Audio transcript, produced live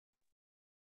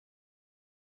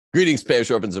Greetings, Spanish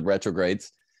orphans and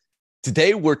retrogrades.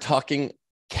 Today we're talking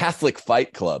Catholic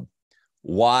Fight Club.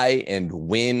 Why and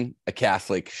when a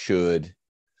Catholic should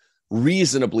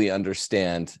reasonably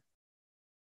understand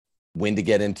when to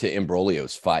get into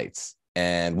imbroglios, fights.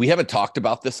 And we haven't talked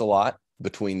about this a lot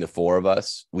between the four of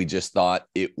us. We just thought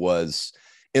it was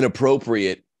an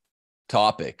appropriate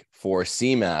topic for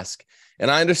CMask.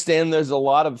 And I understand there's a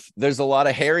lot of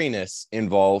hairiness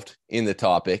involved in the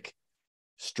topic,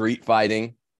 street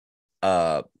fighting.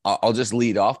 I'll just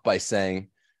lead off by saying,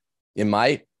 in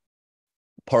my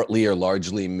partly or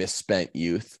largely misspent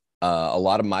youth, a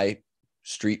lot of my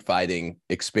street fighting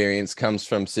experience comes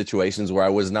from situations where I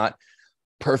was not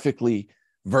perfectly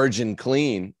virgin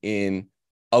clean in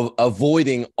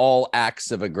avoiding all acts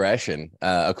of aggression,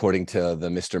 according to the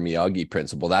Mr. Miyagi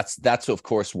principle. That's of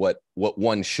course what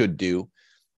one should do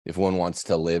if one wants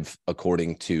to live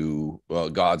according to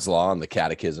God's law, and the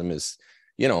catechism is,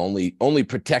 only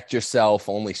protect yourself,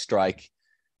 only strike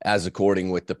as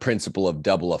according with the principle of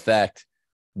double effect.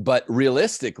 But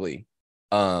realistically,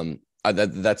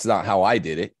 that's not how I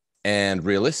did it. And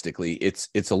realistically, it's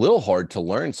a little hard to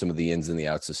learn some of the ins and the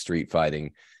outs of street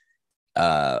fighting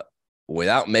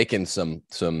without making some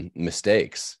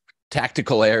mistakes,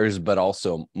 tactical errors, but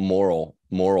also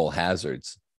moral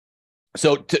hazards.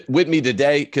 So with me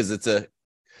today, because it's a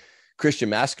Christian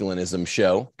masculinism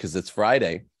show, because it's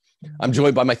Friday, I'm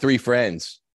joined by my three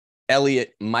friends,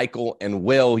 Elliott, Michael, and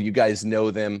Will. You guys know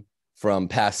them from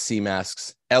past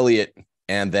CMasks. Elliott,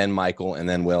 and then Michael, and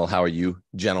then Will. How are you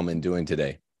gentlemen doing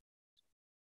today?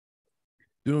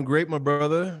 Doing great, my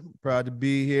brother. Proud to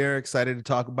be here. Excited to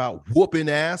talk about whooping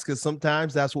ass, because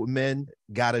sometimes that's what men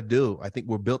got to do. I think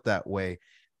we're built that way,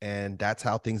 and that's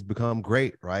how things become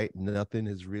great, right? Nothing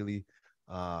is really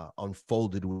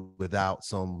unfolded without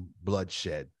some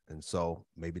bloodshed. And so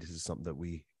maybe this is something that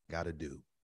we got to do.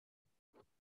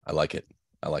 I like it,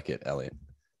 Elliott.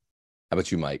 How about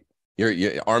you, Mike?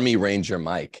 You're Army Ranger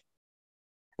Mike.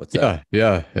 What's up?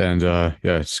 Yeah. And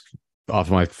it's off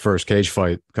my first cage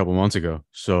fight a couple months ago.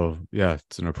 So yeah,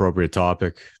 it's an appropriate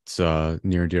topic. It's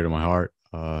near and dear to my heart.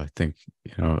 I think,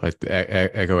 I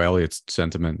echo Elliott's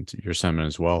sentiment, your sentiment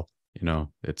as well.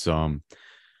 It's I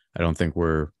don't think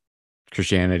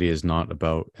Christianity is not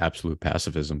about absolute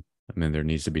pacifism. I mean, there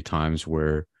needs to be times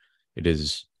where it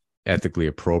is ethically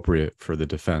appropriate for the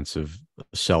defense of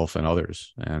self and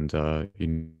others, and you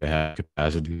need to have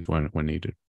capacity when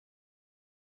needed.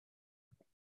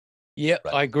 Yeah,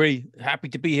 right. I agree. Happy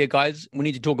to be here, guys. We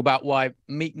need to talk about why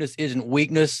meekness isn't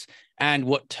weakness and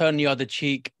what turn the other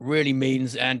cheek really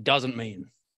means and doesn't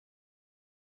mean.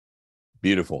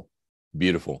 Beautiful.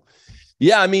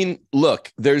 Yeah, I mean,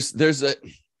 look, there's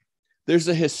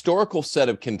a historical set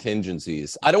of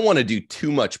contingencies. I don't want to do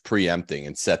too much preempting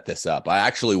and set this up. I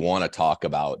actually want to talk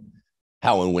about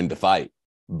how and when to fight.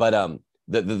 But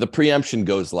the preemption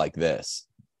goes like this.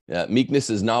 Meekness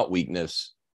is not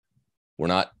weakness. We're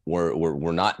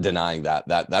not denying that.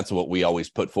 That's what we always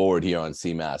put forward here on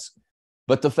CMask.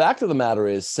 But the fact of the matter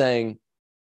is saying,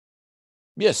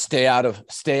 stay out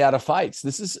of fights.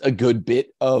 This is a good bit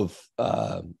of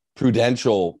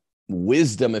prudential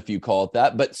wisdom, if you call it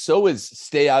that, but so is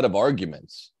stay out of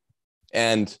arguments.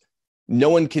 And no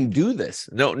one can do this.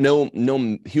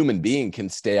 No human being can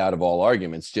stay out of all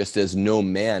arguments, just as no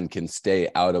man can stay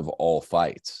out of all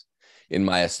fights, in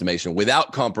my estimation,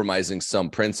 without compromising some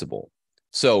principle.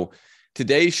 So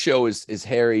today's show is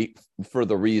hairy for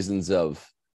the reasons of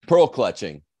pearl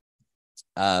clutching.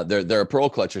 There are pearl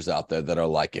clutchers out there that are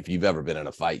like, if you've ever been in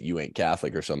a fight, you ain't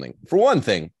Catholic or something. For one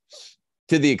thing,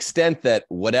 to the extent that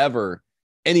whatever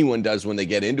anyone does when they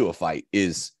get into a fight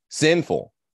is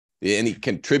sinful, any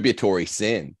contributory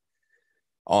sin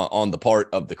on the part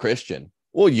of the Christian,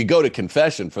 well, you go to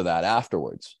confession for that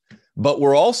afterwards. But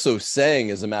we're also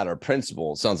saying, as a matter of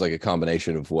principle, it sounds like a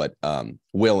combination of what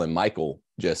Will and Michael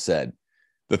just said,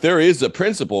 that there is a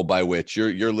principle by which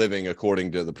you're living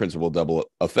according to the principle of double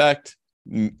effect,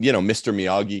 Mr.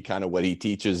 Miyagi, kind of what he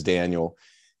teaches Daniel,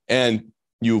 and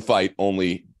you fight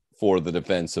only for the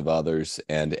defense of others,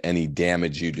 and any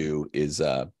damage you do is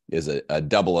a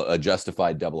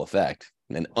justified double effect,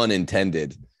 an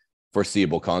unintended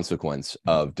foreseeable consequence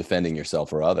of defending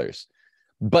yourself or others.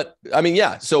 But I mean,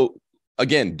 yeah. So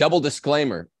again, double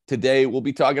disclaimer. Today we'll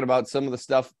be talking about some of the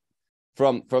stuff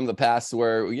from the past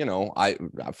where,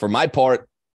 for my part,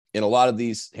 in a lot of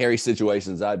these hairy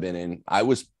situations I've been in, I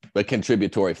was a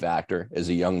contributory factor as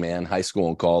a young man, high school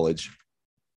and college,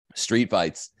 street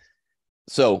fights.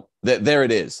 So there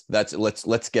it is.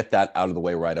 Let's get that out of the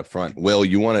way right up front. Will,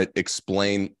 you want to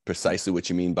explain precisely what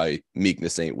you mean by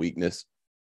meekness ain't weakness?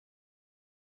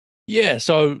 Yeah.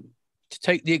 So to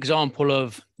take the example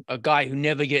of a guy who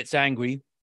never gets angry,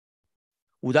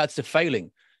 well, that's a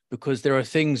failing, because there are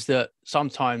things that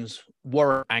sometimes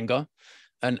warrant anger,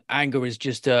 and anger is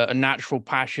just a natural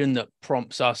passion that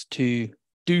prompts us to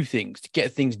do things, to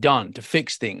get things done, to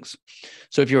fix things.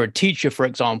 So if you're a teacher, for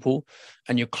example,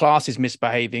 and your class is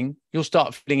misbehaving, you'll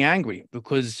start feeling angry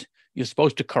because you're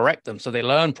supposed to correct them so they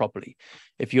learn properly.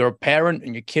 If you're a parent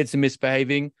and your kids are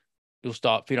misbehaving, you'll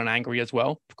start feeling angry as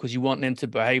well because you want them to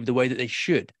behave the way that they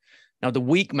should. Now, the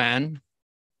weak man,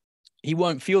 he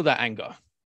won't feel that anger.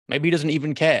 Maybe he doesn't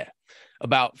even care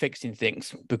about fixing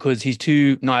things because he's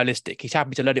too nihilistic. He's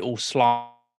happy to let it all slide.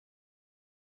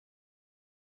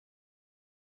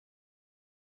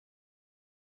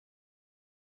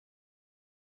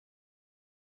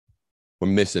 We're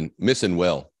missing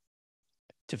Will.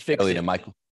 To fix Elliott it. and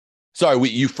Michael. Sorry,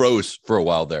 you froze for a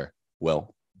while there,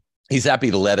 Will. He's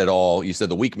happy to let it all. You said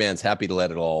the weak man's happy to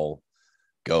let it all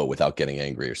go without getting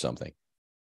angry or something.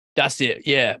 That's it.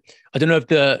 Yeah. I don't know if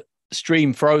the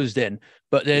stream froze then,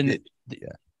 but then,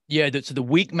 so the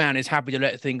weak man is happy to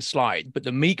let things slide, but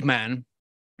the meek man,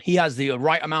 he has the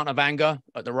right amount of anger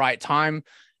at the right time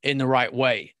in the right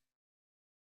way.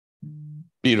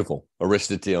 Beautiful.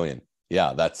 Aristotelian.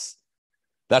 Yeah, that's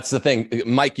the thing.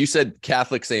 Mike, you said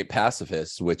Catholics ain't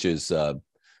pacifists, which is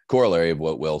corollary of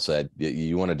what Will said.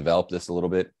 You want to develop this a little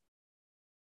bit?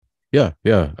 Yeah.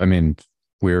 I mean,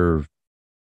 we're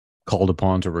called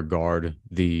upon to regard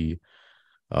the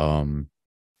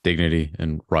dignity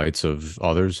and rights of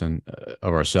others and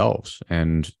of ourselves.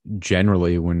 And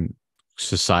generally, when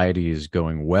society is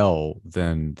going well,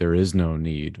 then there is no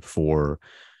need for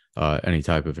any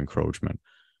type of encroachment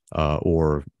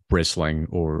or bristling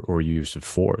or use of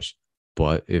force.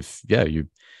 But if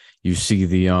you see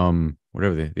the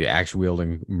axe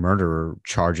wielding murderer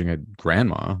charging at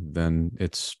grandma, then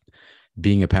it's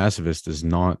being a pacifist is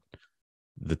not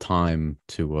the time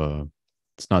to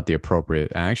it's not the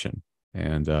appropriate action,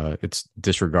 and it's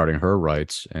disregarding her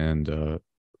rights and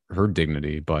her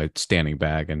dignity by standing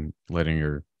back and letting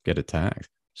her get attacked.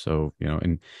 So,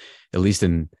 and at least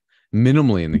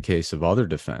minimally in the case of other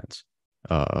defense,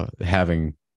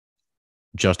 having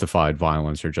justified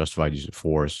violence or justified use of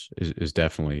force is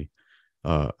definitely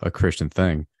a Christian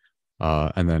thing.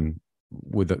 And then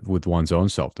with one's own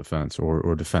self-defense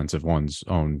or defense of one's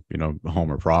own,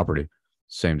 home or property,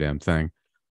 same damn thing.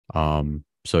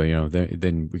 So,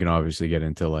 then we can obviously get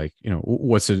into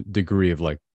what's the degree of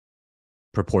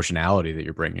proportionality that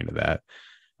you're bringing to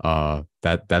that.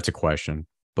 That's a question,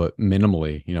 but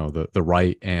minimally, the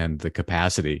right and the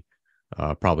capacity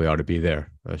probably ought to be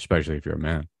there, especially if you're a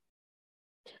man.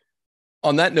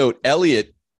 On that note,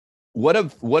 Elliott, what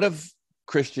of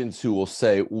Christians who will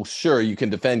say, well, sure, you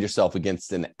can defend yourself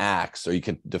against an axe, or you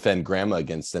can defend grandma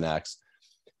against an axe,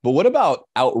 but what about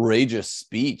outrageous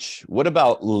speech? What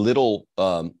about little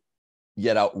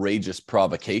yet outrageous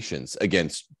provocations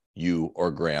against you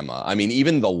or grandma? I mean,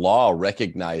 even the law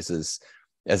recognizes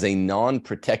as a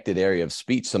non-protected area of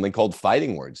speech something called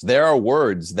fighting words. There are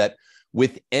words that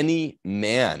with any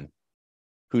man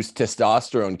whose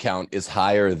testosterone count is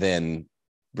higher than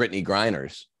Brittany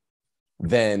Griner's,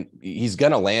 then he's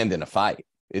going to land in a fight.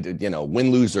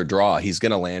 Win, lose, or draw, he's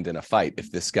going to land in a fight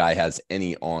if this guy has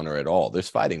any honor at all. There's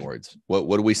fighting words. What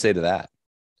do we say to that?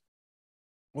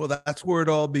 Well, that's where it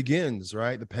all begins,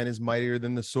 right? The pen is mightier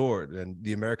than the sword. And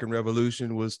the American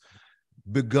Revolution was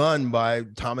begun by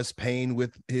Thomas Paine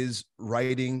with his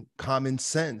writing Common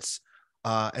Sense.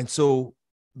 And so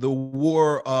the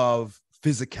war of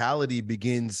physicality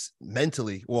begins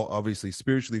mentally, well, obviously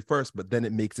spiritually first, but then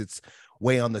it makes its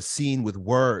way on the scene with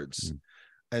words.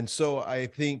 And so I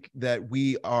think that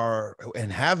we are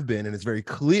and have been, and it's very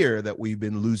clear that we've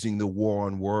been losing the war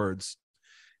on words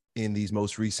in these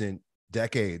most recent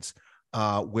decades,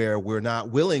 where we're not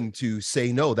willing to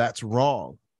say, no, that's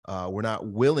wrong. We're not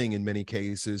willing in many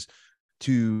cases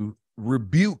to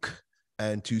rebuke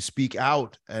and to speak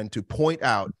out and to point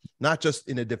out, not just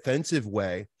in a defensive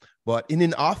way, but in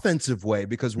an offensive way,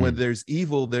 because when there's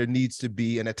evil, there needs to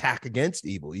be an attack against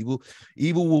evil.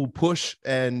 Evil will push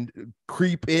and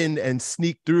creep in and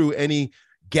sneak through any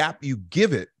gap you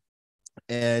give it.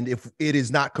 And if it is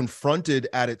not confronted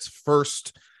at its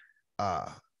first,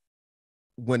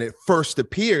 when it first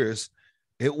appears,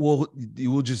 it will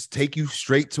just take you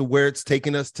straight to where it's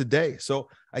taken us today. So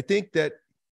I think that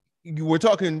we're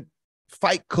talking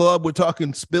Fight Club, we're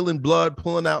talking spilling blood,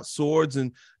 pulling out swords,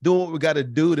 and doing what we got to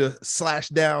do to slash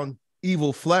down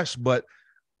evil flesh. But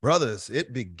brothers,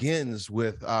 it begins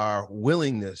with our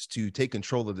willingness to take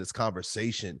control of this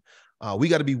conversation. We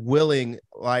got to be willing,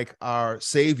 like our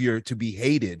Savior, to be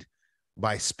hated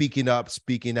by speaking up,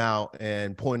 speaking out,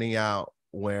 and pointing out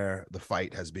where the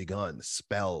fight has begun.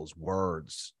 Spells,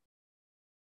 words.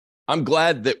 I'm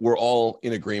glad that we're all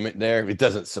in agreement there. It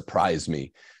doesn't surprise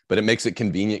me, but it makes it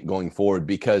convenient going forward,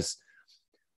 because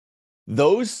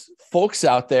those folks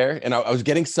out there, and I was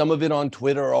getting some of it on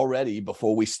Twitter already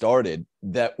before we started,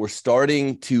 that were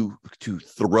starting to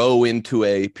throw into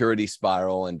a purity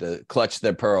spiral and to clutch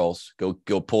their pearls, go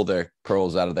pull their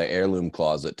pearls out of their heirloom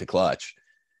closet to clutch.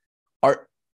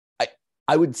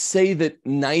 I would say that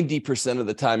 90% of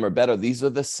the time or better, these are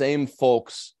the same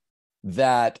folks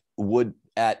that would,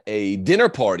 at a dinner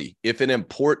party, if an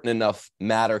important enough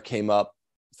matter came up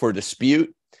for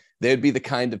dispute, they'd be the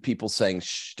kind of people saying,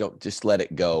 shh, don't, just let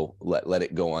it go. Let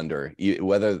it go under,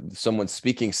 whether someone's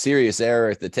speaking serious error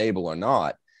at the table or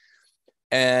not.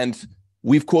 And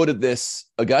we've quoted this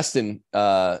Augustine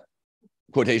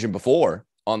quotation before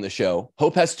on the show.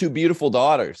 Hope has two beautiful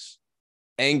daughters,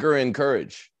 anger and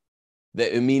courage.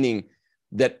 Meaning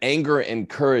that anger and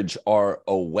courage are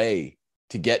a way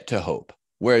to get to hope.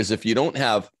 Whereas if you don't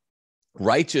have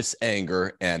righteous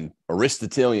anger and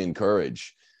Aristotelian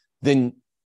courage, then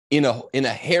in a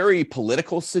hairy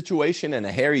political situation and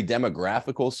a hairy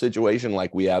demographical situation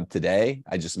like we have today,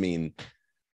 I just mean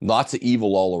lots of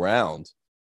evil all around,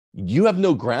 you have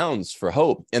no grounds for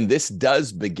hope. And this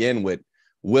does begin with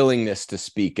willingness to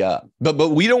speak up. But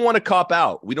we don't want to cop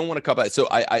out. We don't want to cop out. So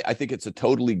I think it's a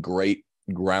totally great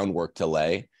groundwork to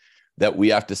lay, that we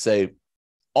have to say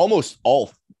almost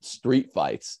all street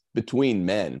fights between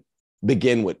men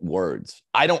begin with words.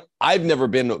 I've never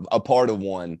been a part of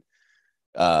one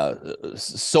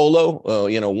solo,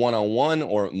 one-on-one,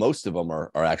 or most of them are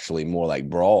actually more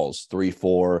like brawls,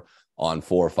 3-4 on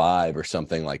 4-5 or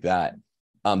something like that.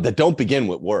 That don't begin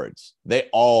with words. They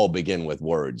all begin with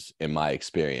words, in my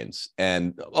experience.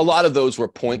 And a lot of those were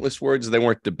pointless words. They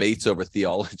weren't debates over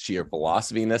theology or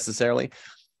philosophy necessarily,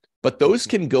 but those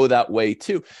can go that way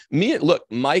too.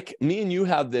 Mike, me and you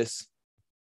have this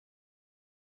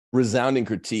resounding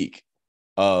critique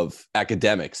of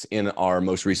academics in our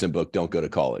most recent book, Don't Go to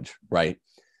College, right?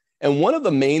 And one of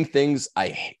the main things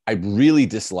I really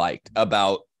disliked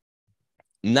about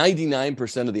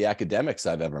 99% of the academics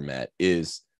I've ever met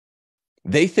is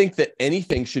they think that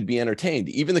anything should be entertained,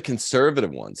 even the conservative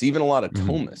ones, even a lot of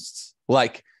Thomists.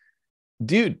 Like,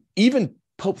 dude, even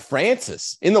Pope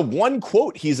Francis, in the one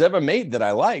quote he's ever made that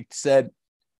I liked, said,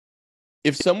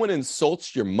 if someone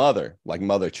insults your mother, like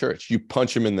Mother Church, you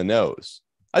punch him in the nose.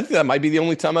 I think that might be the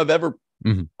only time I've ever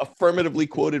affirmatively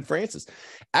quoted Francis.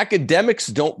 Academics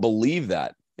don't believe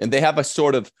that. And they have a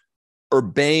sort of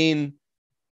urbane,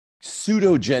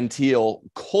 pseudo-genteel,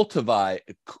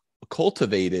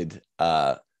 cultivated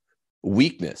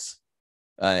weakness.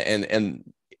 And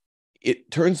it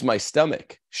turns my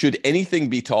stomach. Should anything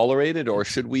be tolerated, or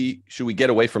should we get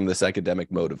away from this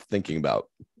academic mode of thinking about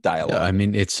dialogue? Yeah, I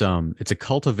mean, it's a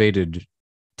cultivated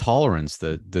tolerance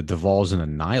that devolves into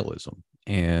nihilism.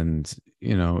 And,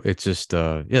 it's just,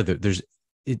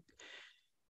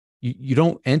 you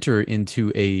don't enter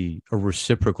into a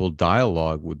reciprocal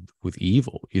dialogue with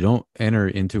evil. You don't enter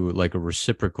into like a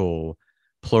reciprocal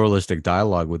pluralistic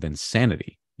dialogue with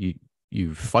insanity.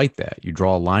 You fight that. You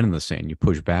draw a line in the sand. You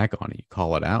push back on it. You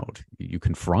call it out. You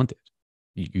confront it.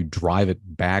 You drive it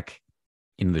back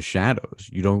into the shadows.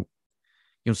 You don't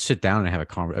sit down and have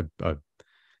an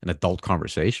adult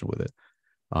conversation with it.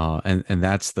 And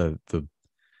that's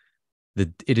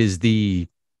it is the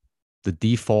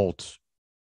default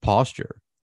posture,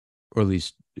 or at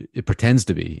least it pretends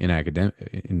to be in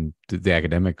the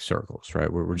academic circles,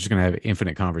 right? We're just going to have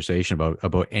infinite conversation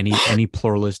about any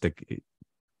pluralistic,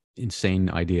 insane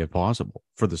idea possible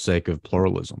for the sake of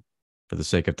pluralism, for the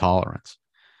sake of tolerance.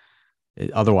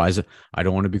 Otherwise, I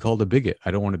don't want to be called a bigot.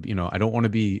 I don't want to, I don't want to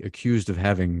be accused of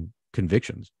having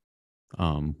convictions,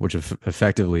 which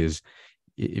effectively is,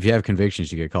 if you have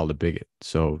convictions, you get called a bigot.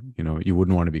 So, you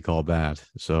wouldn't want to be called that.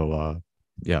 So,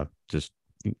 just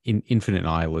infinite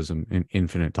nihilism and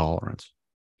infinite tolerance.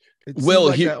 It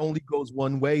that only goes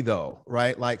one way, though,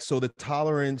 right? Like, so the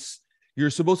tolerance,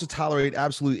 you're supposed to tolerate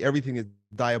absolutely everything is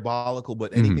diabolical,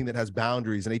 but anything that has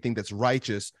boundaries, anything that's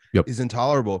righteous is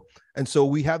intolerable. And so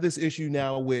we have this issue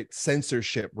now with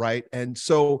censorship, right? And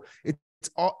so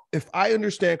if I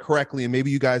understand correctly, and maybe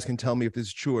you guys can tell me if this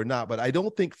is true or not, but I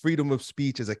don't think freedom of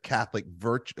speech is a Catholic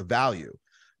value.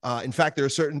 In fact, there are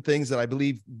certain things that I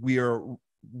believe we are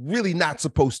really not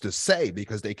supposed to say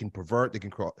because they can pervert, they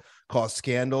can cause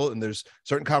scandal, and there's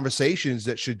certain conversations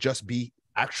that should just be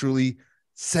actually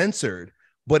censored.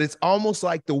 But it's almost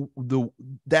like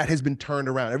that has been turned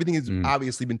around. Everything has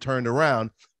obviously been turned around,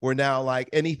 where now like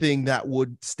anything that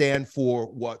would stand for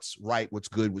what's right, what's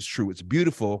good, what's true, what's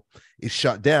beautiful is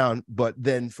shut down. But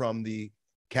then from the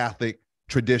Catholic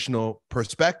traditional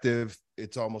perspective,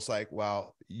 it's almost like,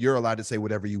 well, you're allowed to say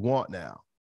whatever you want now.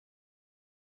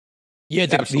 Yeah,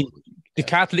 the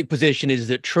Catholic position is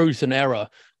that truth and error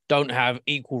don't have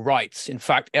equal rights. In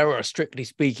fact, error, strictly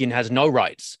speaking, has no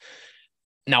rights.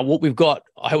 Now, what we've got,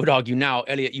 I would argue now,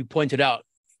 Elliott, you pointed out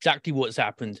exactly what's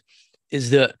happened, is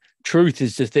that truth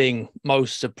is the thing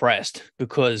most suppressed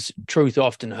because truth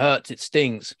often hurts, it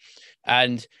stings.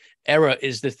 And error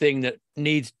is the thing that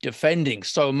needs defending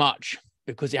so much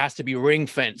because it has to be ring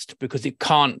fenced because it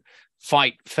can't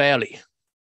fight fairly.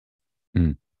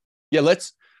 Yeah,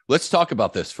 let's talk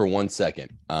about this for 1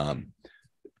 second,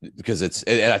 because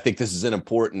and I think this is an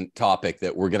important topic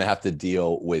that we're going to have to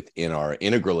deal with in our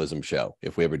integralism show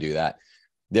if we ever do that.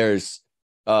 There's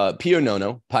Pio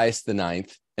Nono, Pius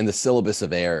IX, and the syllabus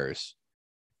of errors.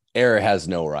 Error has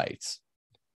no rights.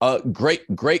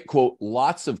 Great quote.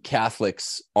 Lots of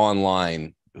Catholics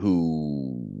online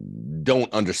who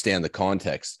don't understand the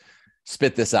context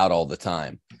spit this out all the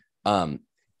time.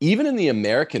 Even in the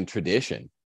American tradition,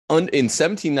 in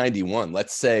 1791,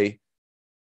 let's say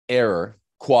error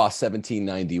qua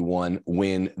 1791,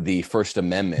 when the First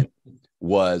Amendment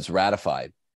was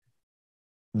ratified,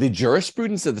 the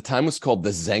jurisprudence at the time was called the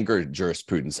Zenger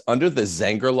jurisprudence. Under the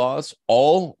Zenger laws,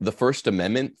 all the First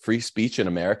Amendment free speech in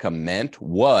America meant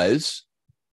was,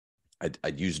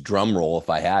 I'd use drum roll if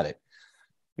I had it,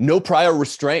 no prior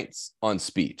restraints on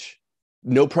speech.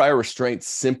 No prior restraints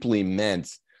simply meant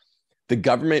the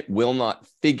government will not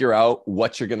figure out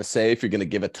what you're going to say if you're going to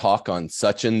give a talk on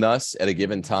such and thus at a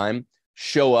given time,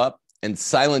 show up and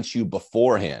silence you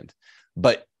beforehand.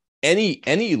 But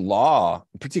any law,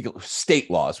 particular state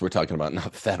laws, we're talking about,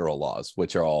 not federal laws,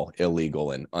 which are all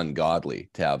illegal and ungodly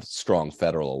to have strong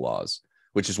federal laws,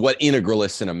 which is what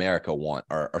integralists in America want,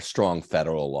 are strong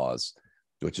federal laws,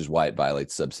 which is why it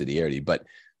violates subsidiarity. But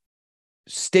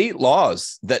state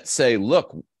laws that say,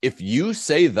 look, if you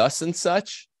say thus and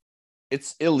such,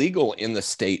 it's illegal in the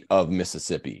state of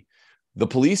Mississippi. The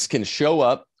police can show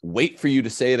up, wait for you to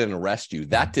say it, and arrest you.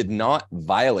 That did not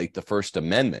violate the First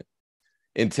Amendment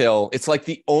until it's like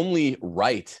the only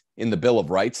right in the Bill of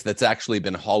Rights that's actually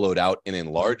been hollowed out and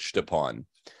enlarged upon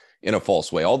in a false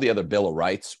way. All the other Bill of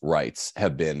rights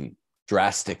have been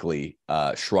drastically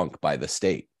shrunk by the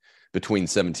state between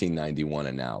 1791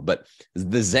 and now. But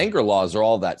the Zenger laws are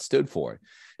all that stood for.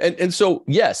 And so,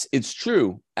 yes, it's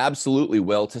true, absolutely,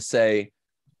 Will, to say,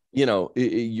 you know,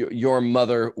 your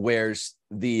mother wears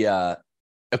the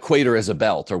equator as a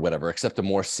belt or whatever, except a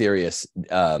more serious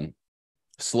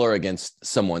slur against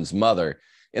someone's mother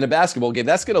in a basketball game.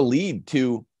 That's going to lead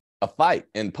to a fight.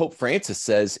 And Pope Francis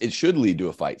says it should lead to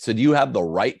a fight. So do you have the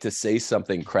right to say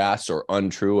something crass or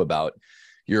untrue about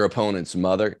your opponent's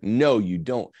mother? No, you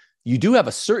don't. You do have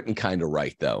a certain kind of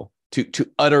right, though, to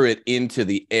utter it into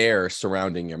the air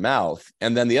surrounding your mouth.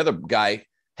 And then the other guy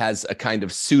has a kind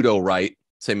of pseudo right,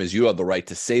 same as you have the right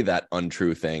to say that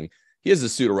untrue thing. He has a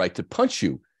pseudo right to punch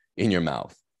you in your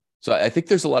mouth. So I think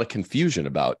there's a lot of confusion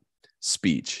about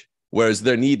speech, whereas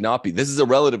there need not be. This is a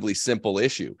relatively simple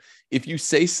issue. If you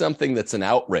say something that's an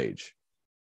outrage,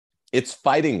 it's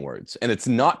fighting words, and it's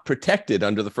not protected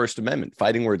under the First Amendment.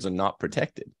 Fighting words are not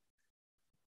protected.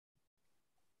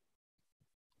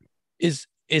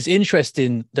 It's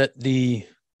interesting that the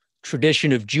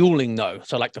tradition of dueling, though,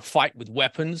 so like the fight with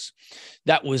weapons,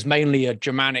 that was mainly a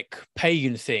Germanic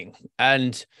pagan thing,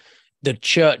 and the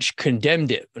church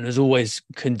condemned it and has always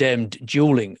condemned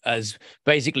dueling as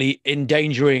basically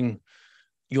endangering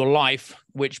your life,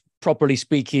 which, properly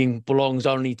speaking, belongs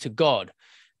only to God.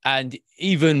 And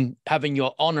even having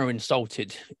your honor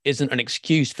insulted isn't an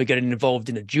excuse for getting involved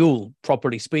in a duel,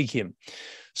 properly speaking.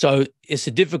 So it's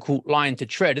a difficult line to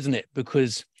tread, isn't it?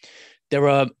 Because there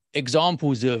are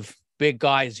examples of big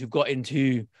guys who've got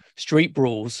into street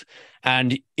brawls,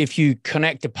 and if you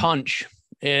connect a punch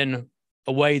in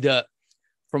a way that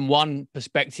from one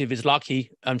perspective is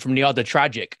lucky and from the other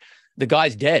tragic, the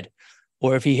guy's dead.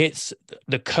 Or if he hits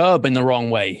the curb in the wrong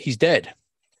way, he's dead.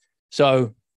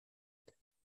 So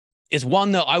it's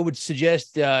one that I would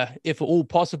suggest, if at all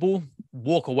possible,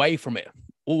 walk away from it.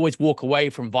 Always walk away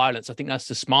from violence. I think that's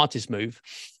the smartest move.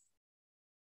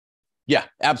 Yeah,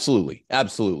 absolutely.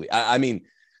 Absolutely. I mean,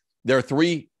 there are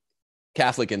three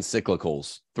Catholic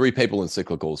encyclicals, three papal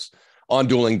encyclicals on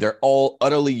dueling. They're all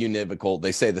utterly univocal.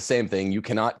 They say the same thing. You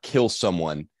cannot kill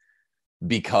someone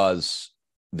because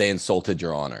they insulted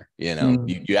your honor. You know,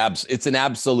 it's an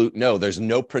absolute no. There's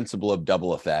no principle of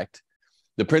double effect.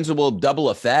 The principle of double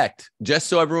effect, just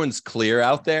so everyone's clear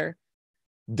out there,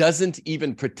 doesn't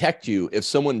even protect you if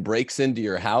someone breaks into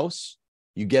your house,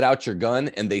 you get out your gun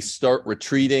and they start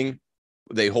retreating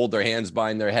they hold their hands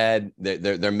behind their head.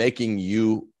 They're making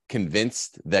you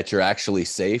convinced that you're actually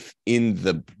safe in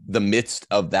the midst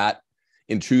of that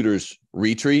intruder's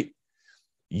retreat.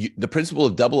 The principle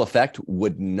of double effect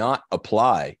would not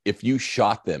apply if you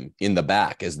shot them in the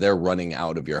back as they're running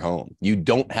out of your home. You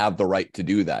don't have the right to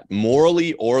do that,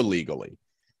 morally or legally,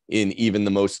 in even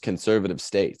the most conservative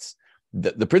states.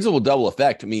 The principle of double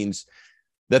effect means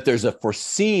that there's a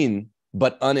foreseen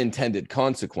but unintended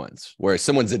consequence, where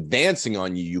someone's advancing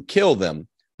on you, you kill them,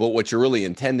 but what you're really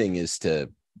intending is to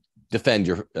defend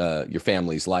your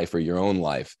family's life or your own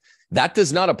life. That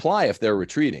does not apply if they're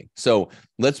retreating. So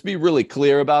let's be really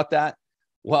clear about that.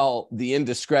 While the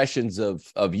indiscretions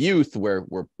of youth, where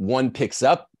one picks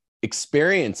up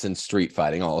experience in street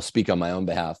fighting, I'll speak on my own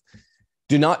behalf,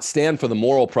 do not stand for the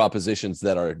moral propositions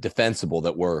that are defensible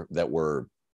that we're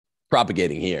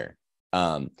propagating here.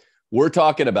 We're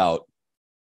talking about,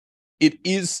 it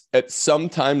is at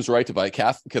sometimes right to fight.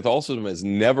 Catholicism has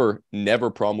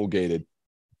never promulgated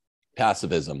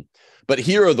pacifism. But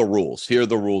here are the rules. Here are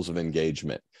the rules of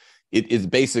engagement. It is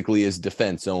basically is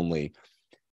defense only.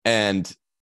 And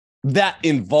that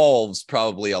involves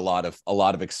probably a lot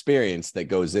of experience that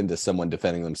goes into someone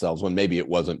defending themselves when maybe it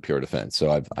wasn't pure defense.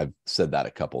 So I've said that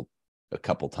a couple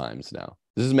times now.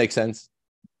 Does this make sense?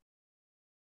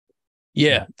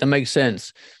 Yeah, that makes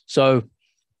sense. So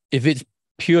if it's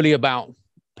purely about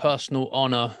personal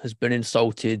honor has been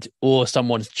insulted, or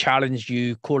someone's challenged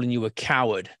you, calling you a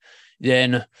coward,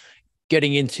 then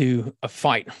getting into a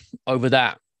fight over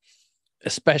that,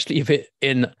 especially if it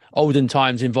in olden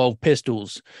times involved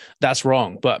pistols, that's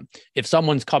wrong. But if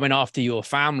someone's coming after your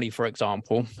family, for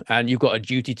example, and you've got a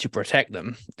duty to protect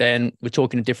them, then we're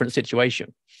talking a different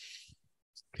situation.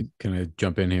 Can I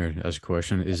jump in here and ask a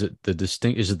question? Is it the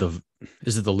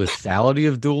lethality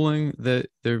of dueling that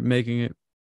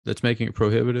that's making it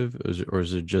prohibitive, or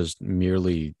is it just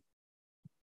merely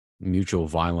mutual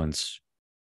violence,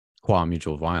 qua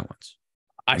mutual violence?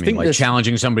 I mean, think like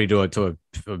challenging somebody to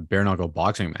a bare knuckle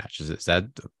boxing match, is that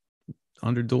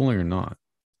under dueling or not?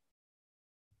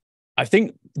 I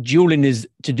think dueling is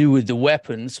to do with the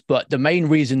weapons, but the main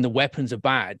reason the weapons are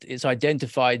bad is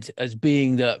identified as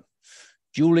being that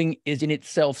dueling is in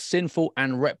itself sinful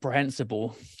and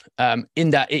reprehensible, in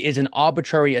that it is an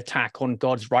arbitrary attack on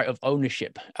God's right of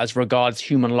ownership as regards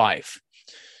human life.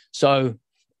 So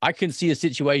I can see a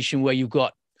situation where you've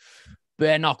got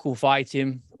bare knuckle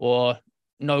fighting or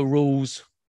no rules.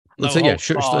 Let's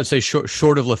say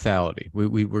short of lethality.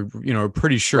 We're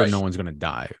pretty sure no one's going to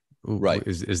die. Right?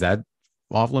 Is that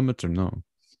off limits or no?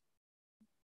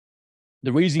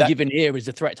 The reason given here is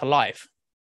the threat to life.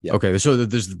 Yep. Okay, so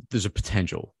there's a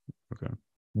potential. Okay.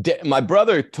 My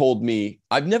brother told me,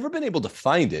 I've never been able to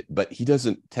find it, but he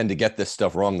doesn't tend to get this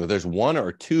stuff wrong. There's one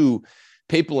or two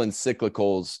papal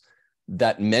encyclicals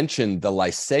that mention the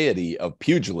lyceity of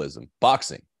pugilism,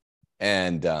 boxing.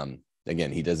 And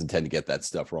again, he doesn't tend to get that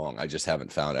stuff wrong. I just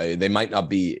haven't found it. They might not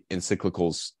be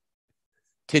encyclicals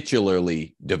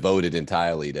titularly devoted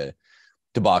entirely to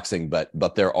boxing, but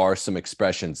there are some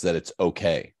expressions that it's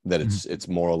okay, that it's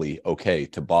morally okay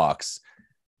to box.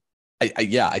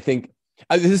 I think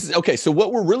this is okay. So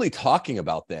what we're really talking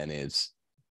about then is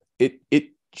it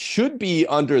should be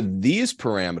under these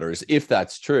parameters, if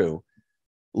that's true,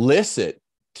 licit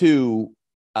to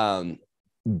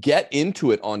get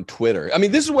into it on Twitter. I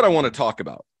mean, this is what I want to talk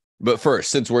about. But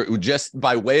first, since we're just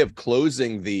by way of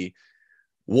closing the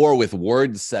war with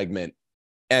words segment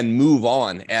and move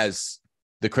on, as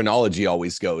the chronology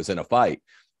always goes in a fight,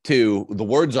 to the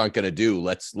words aren't going to do,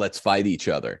 let's fight each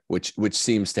other, which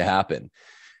seems to happen.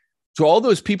 So all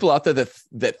those people out there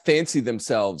that fancy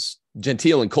themselves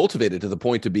genteel and cultivated to the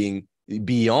point of being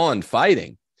beyond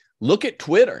fighting, look at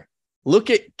Twitter.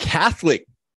 Look at Catholic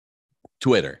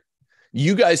Twitter.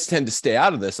 You guys tend to stay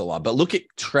out of this a lot, but look at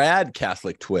trad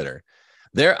Catholic Twitter.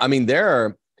 There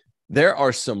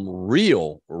are some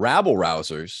real rabble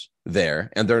rousers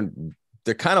there, and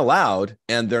they're kind of loud,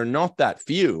 and they're not that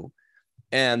few,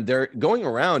 and they're going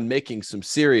around making some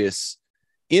serious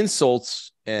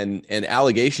insults and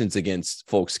allegations against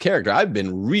folks' character. I've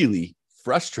been really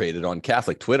frustrated on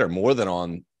Catholic Twitter more than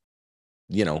on,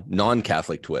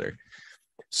 non-Catholic Twitter.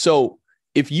 So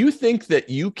if you think that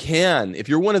you can, if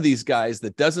you're one of these guys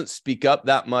that doesn't speak up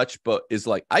that much, but is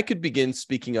like, I could begin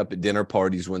speaking up at dinner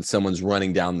parties when someone's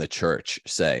running down the church,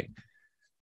 say,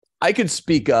 I could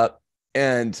speak up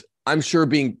and I'm sure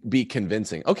be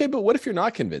convincing. Okay, but what if you're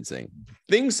not convincing?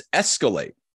 Things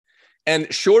escalate.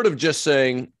 And short of just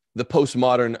saying the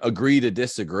postmodern agree to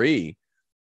disagree,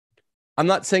 I'm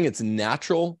not saying it's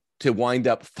natural to wind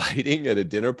up fighting at a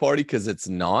dinner party, because it's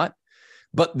not.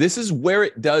 But this is where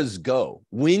it does go.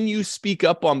 When you speak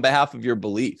up on behalf of your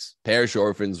beliefs, parish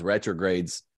orphans,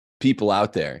 retrogrades, people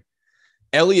out there,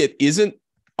 Elliott,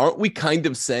 aren't we kind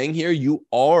of saying here, you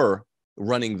are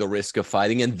running the risk of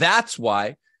fighting? And that's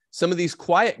why some of these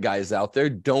quiet guys out there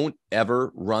don't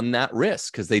ever run that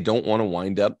risk, because they don't want to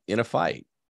wind up in a fight.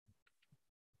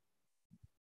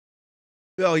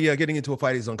 Well, yeah, getting into a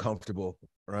fight is uncomfortable,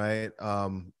 right?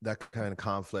 That kind of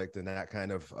conflict and that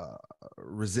kind of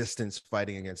resistance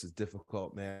fighting against is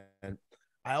difficult, man.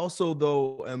 I also,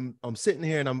 though, I'm sitting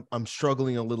here and I'm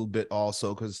struggling a little bit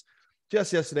also, because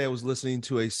just yesterday I was listening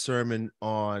to a sermon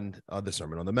on the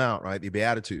Sermon on the Mount, right? The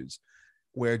Beatitudes,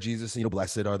 where Jesus,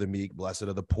 blessed are the meek, blessed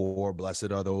are the poor,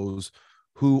 blessed are those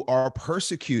who are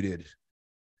persecuted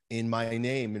in my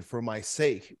name and for my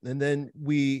sake. And then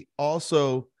we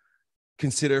also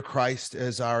consider Christ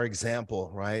as our example,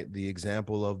 right? The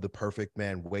example of the perfect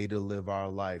man, way to live our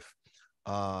life.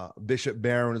 Bishop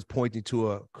Barron was pointing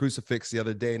to a crucifix the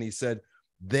other day, and he said,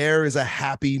 there is a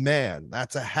happy man.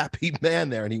 That's a happy man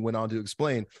there. And he went on to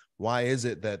explain, why is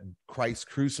it that Christ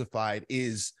crucified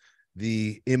is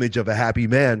the image of a happy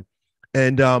man?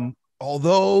 And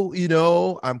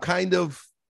although, I'm kind of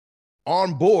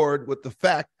on board with the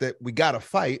fact that we got to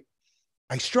fight,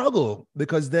 I struggle,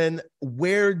 because then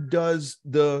where does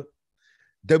the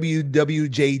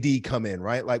WWJD come in,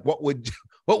 right? Like, what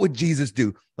would Jesus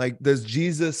do? Like, does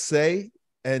Jesus say,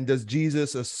 and does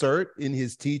Jesus assert in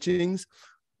his teachings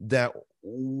that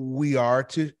we are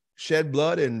to shed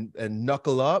blood and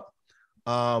knuckle up?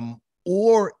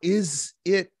 Or is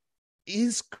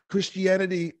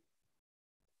Christianity,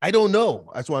 I don't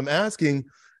know. That's why I'm asking,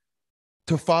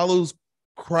 to follow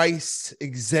Christ's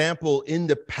example in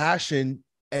the passion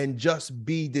and just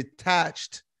be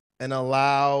detached and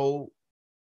allow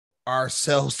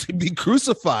ourselves to be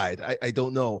crucified? I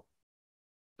don't know.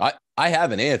 I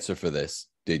have an answer for this.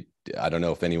 I don't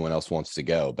know if anyone else wants to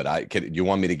go, but you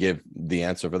want me to give the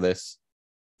answer for this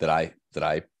that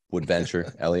I would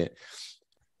venture, Elliott?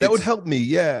 That would help me.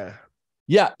 Yeah.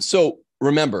 Yeah. So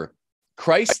remember,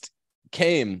 Christ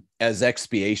came as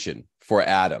expiation for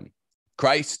Adam.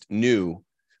 Christ knew,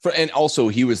 and also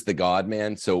he was the God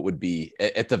man, so it would be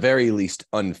at the very least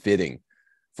unfitting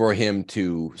for him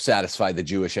to satisfy the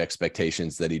Jewish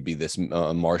expectations that he'd be this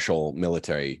martial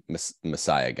military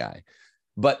Messiah guy.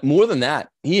 But more than that,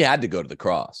 he had to go to the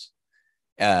cross.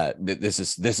 This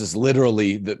is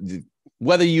literally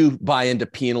whether you buy into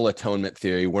penal atonement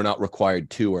theory, we're not required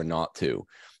to or not to,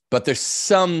 but there's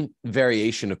some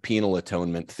variation of penal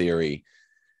atonement theory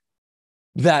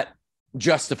that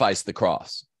justifies the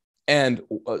cross. And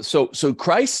so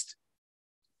Christ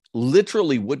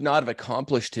literally would not have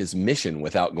accomplished his mission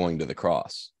without going to the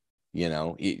cross,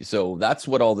 so that's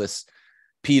what all this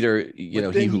Peter, he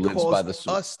who lives by the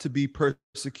sword, us to be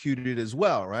persecuted as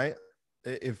well, right?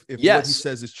 If yes. What he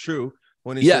says is true,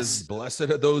 when he says, blessed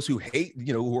are those who hate,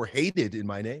 who are hated in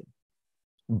my name.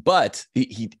 But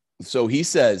he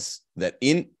says that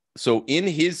in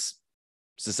his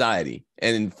society,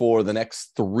 and for the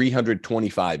next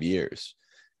 325 years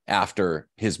after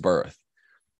his birth,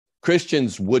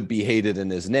 Christians would be hated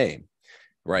in his name,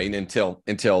 right? Until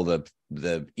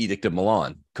the Edict of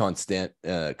Milan,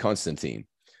 Constantine.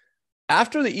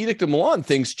 After the Edict of Milan,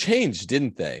 things changed,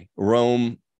 didn't they?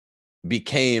 Rome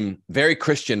became very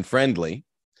Christian friendly.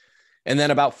 And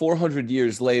then about 400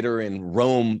 years later in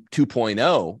Rome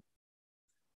 2.0,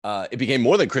 it became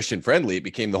more than Christian friendly. It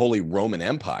became the Holy Roman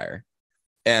Empire.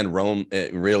 And Rome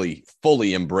really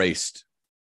fully embraced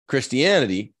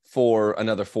Christianity for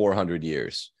another 400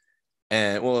 years.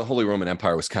 And the Holy Roman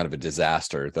Empire was kind of a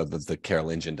disaster. The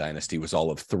Carolingian dynasty was all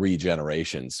of 3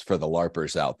 generations for the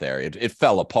LARPers out there. It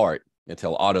fell apart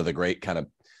until Otto the Great kind of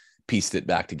pieced it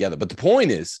back together. But the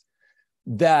point is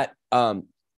that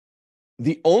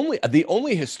the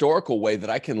only historical way that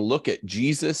I can look at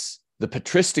Jesus, the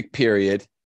patristic period,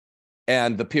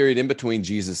 and the period in between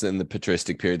Jesus and the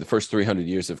patristic period, the first 300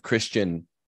 years of Christian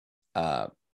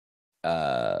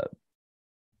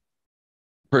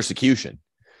persecution,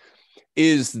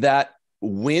 is that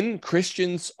when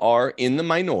Christians are in the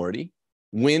minority,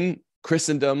 when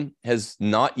Christendom has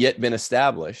not yet been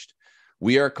established,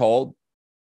 we are called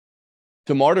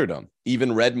to martyrdom,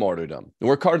 even red martyrdom. And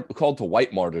we're called to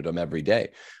white martyrdom every day.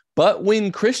 But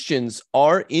when Christians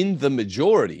are in the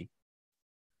majority,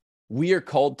 we are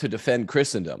called to defend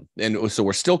Christendom. And so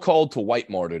we're still called to white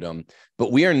martyrdom,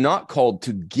 but we are not called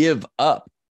to give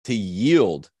up, to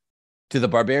yield to the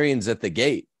barbarians at the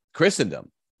gate,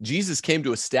 Christendom. Jesus came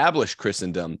to establish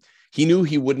Christendom. He knew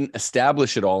he wouldn't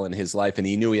establish it all in his life, and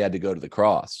he knew he had to go to the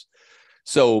cross.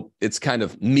 So it's kind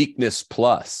of meekness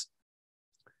plus.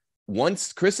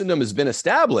 once Christendom has been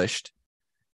established,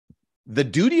 the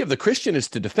duty of the Christian is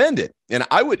to defend it. And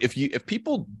I would, if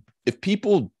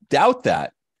people doubt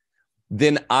that,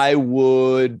 then I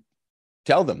would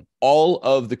tell them all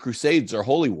of the Crusades are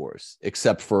holy wars,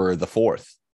 except for the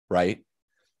fourth, right?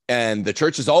 And the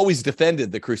church has always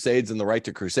defended the Crusades and the right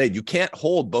to crusade. You can't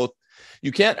hold both.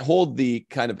 You can't hold the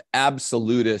kind of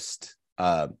absolutist,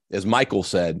 as Michael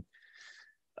said,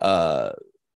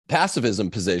 pacifism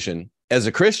position as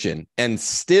a Christian and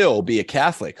still be a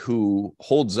Catholic who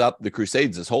holds up the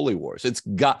Crusades as holy wars. It's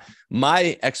got,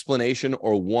 my explanation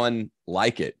or one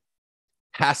like it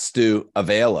has to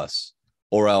avail us,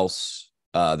 or else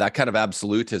that kind of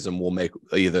absolutism will make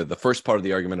either the first part of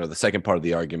the argument or the second part of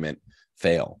the argument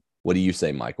fail. What do you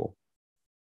say, Michael?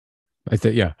 I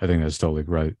think that's totally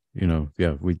right.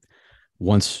 We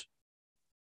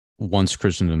once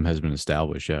Christendom has been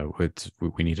established,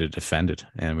 we need to defend it,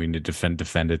 and we need to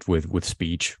defend it with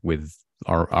speech, with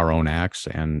our own acts,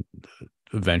 and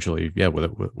eventually,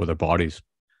 with our bodies.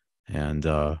 And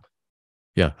I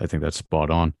think that's spot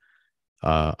on.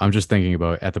 I'm just thinking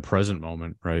about at the present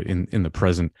moment, right? In the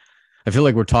present, I feel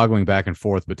like we're toggling back and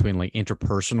forth between like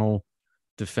interpersonal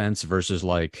defense versus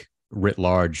like writ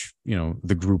large,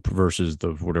 the group versus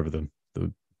the whatever the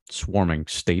swarming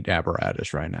state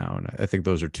apparatus right now. And I think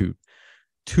those are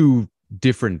two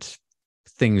different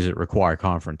things that require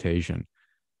confrontation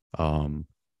and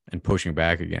pushing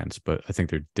back against, but I think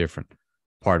they're different.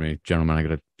 Pardon me, gentlemen, I got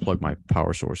to plug my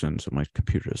power source in so my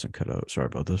computer doesn't cut out. Sorry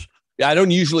about this. Yeah, I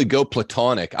don't usually go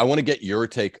platonic. I want to get your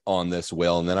take on this,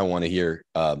 Will, and then I want to hear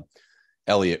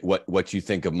Elliott what you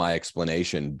think of my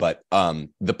explanation. But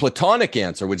the platonic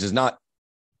answer, which is not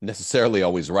necessarily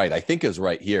always right, I think is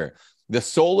right here. The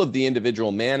soul of the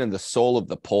individual man and the soul of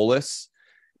the polis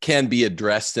can be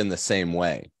addressed in the same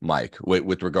way, Mike,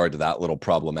 with regard to that little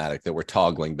problematic that we're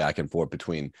toggling back and forth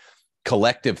between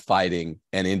collective fighting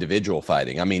and individual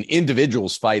fighting. I mean,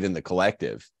 individuals fight in the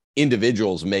collective.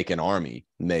 Individuals make an army,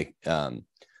 make a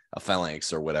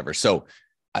phalanx or whatever. So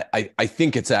I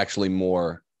think it's actually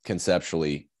more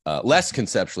conceptually, less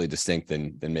conceptually distinct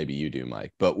than maybe you do,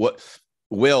 Mike. But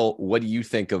Will, what do you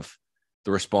think of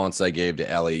the response I gave to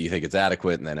Elliott? You think it's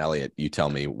adequate? And then Elliott, you tell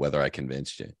me whether I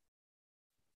convinced you.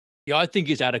 Yeah, I think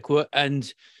it's adequate.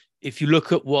 And if you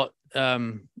look at what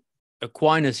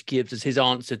Aquinas gives as his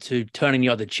answer to turning the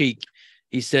other cheek,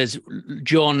 he says,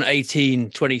 John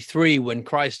 18:23, when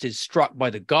Christ is struck by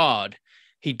the guard,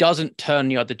 he doesn't turn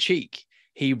the other cheek.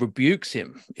 He rebukes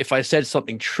him. If I said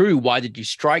something true, why did you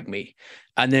strike me?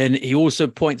 And then he also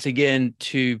points again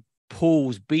to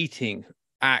Paul's beating,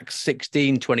 Acts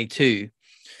 16:22,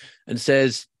 and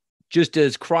says, just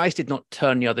as Christ did not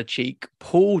turn the other cheek,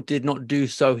 Paul did not do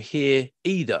so here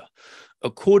either.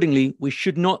 Accordingly, we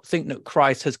should not think that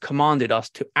Christ has commanded us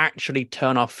to actually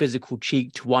turn our physical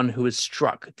cheek to one who has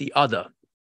struck the other.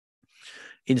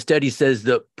 Instead, he says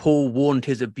that Paul warned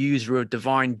his abuser of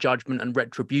divine judgment and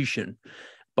retribution.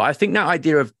 But I think that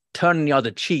idea of turning the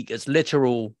other cheek as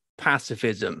literal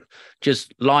pacifism,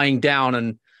 just lying down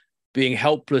and being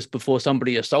helpless before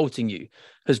somebody assaulting you,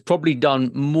 has probably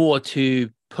done more to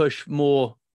push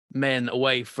more men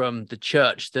away from the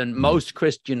church than most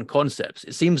Christian concepts.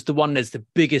 It seems the one there's the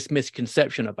biggest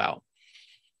misconception about.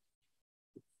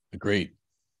 Agreed.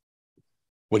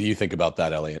 What do you think about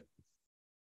that, Elliott?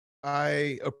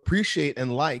 I appreciate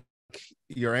and like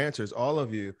your answers, all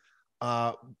of you.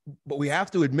 But we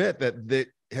have to admit that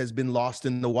has been lost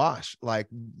in the wash. Like,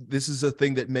 this is a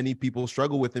thing that many people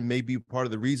struggle with, and may be part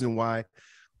of the reason why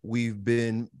we've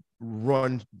been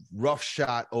run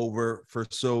roughshod over for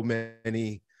so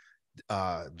many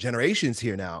generations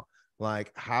here now.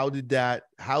 Like, how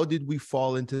did we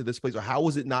fall into this place, or how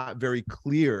was it not very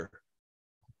clear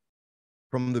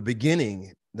from the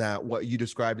beginning that what you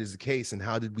described is the case, and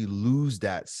how did we lose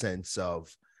that sense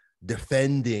of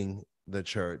defending the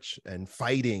church and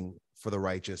fighting for the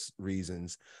righteous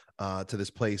reasons to this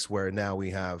place where now we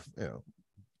have,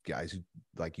 guys who,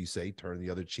 like you say, turn the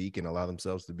other cheek and allow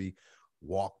themselves to be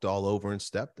walked all over and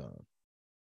stepped on?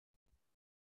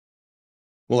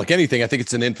 Well, like anything, I think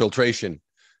it's an infiltration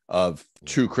of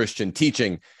true Christian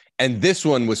teaching. And this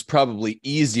one was probably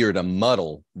easier to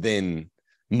muddle than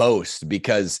most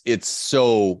because it's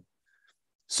so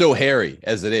hairy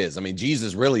as it is. I mean,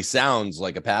 Jesus really sounds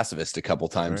like a pacifist a couple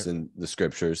times in the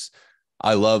scriptures.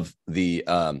 I love the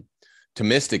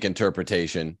Thomistic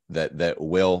interpretation that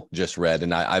Will just read,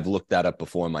 and I've looked that up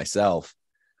before myself.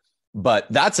 But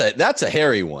that's a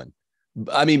hairy one.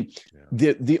 I mean,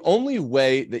 the only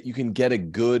way that you can get a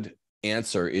good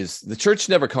answer is the church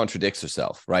never contradicts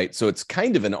herself, right? So it's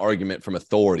kind of an argument from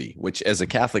authority, which as a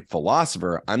Catholic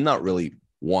philosopher, I'm not really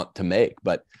want to make.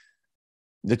 But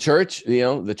The church,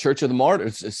 the church of the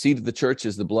martyrs, the seed of the church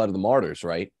is the blood of the martyrs,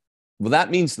 right? Well,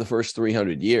 that means the first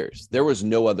 300 years, there was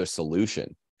no other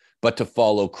solution but to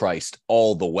follow Christ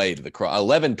all the way to the cross.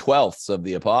 11/12 of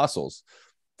the apostles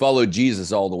followed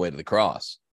Jesus all the way to the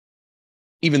cross.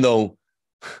 Even though,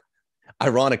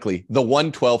 ironically, the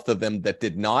 1/12 of them that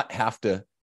did not have to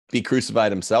be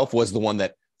crucified himself was the one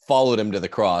that followed him to the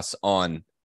cross on,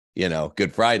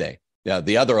 Good Friday. Now,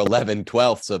 the other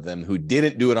 11/12 of them who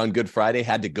didn't do it on Good Friday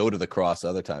had to go to the cross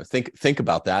other times. Think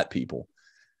about that, people.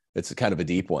 It's kind of a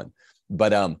deep one.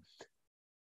 But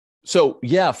so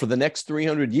yeah, for the next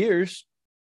 300 years,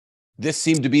 this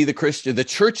seemed to be the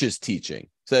church's teaching.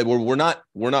 So we're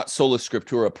not sola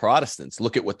scriptura Protestants.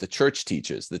 Look at what the church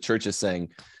teaches. The church is saying,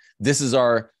 this is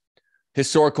our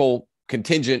historical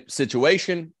contingent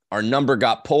situation. Our number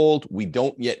got polled. We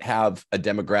don't yet have a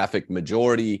demographic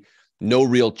majority. No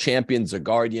real champions or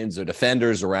guardians or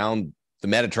defenders around the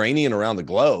Mediterranean, around the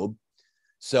globe.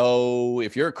 So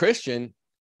if you're a Christian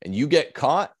and you get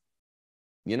caught,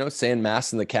 saying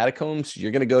mass in the catacombs,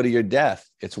 you're going to go to your death.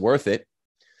 It's worth it.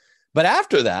 But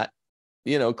after that,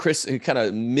 kind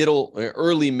of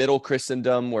early middle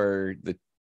Christendom, where the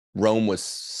Rome was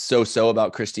so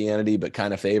about Christianity, but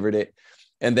kind of favored it.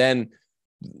 And then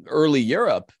early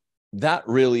Europe, that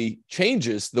really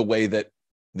changes the way that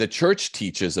the church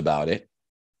teaches about it.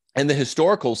 And the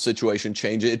historical situation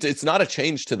changes. It's not a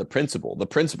change to the principle. The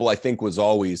principle, I think, was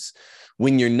always,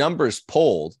 when your number's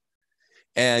polled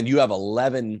and you have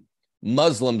 11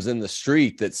 Muslims in the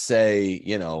street that say,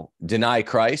 deny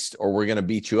Christ or we're going to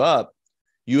beat you up,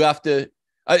 you have to,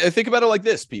 I think about it like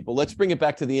this, people. Let's bring it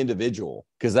back to the individual,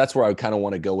 because that's where I kind of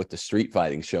want to go with the street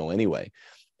fighting show anyway.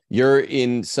 You're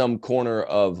in some corner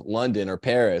of London or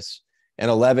Paris,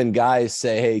 and 11 guys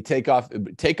say, hey, take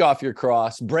off your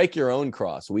cross, break your own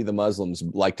cross. We, the Muslims,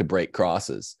 like to break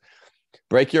crosses.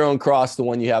 Break your own cross, the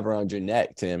one you have around your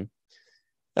neck, Tim.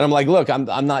 And I'm like, look, I'm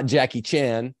not Jackie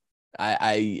Chan.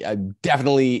 I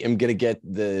definitely am going to get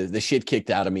the shit kicked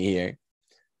out of me here,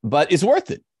 but it's worth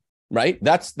it, right?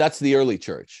 That's the early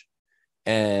church.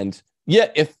 And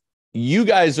yet, if you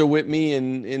guys are with me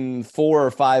in 4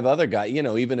 or 5 other guys,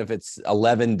 even if it's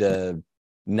 11-9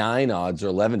 odds or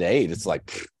 11-8, it's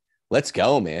like, let's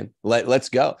go, man. Let's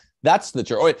go. That's the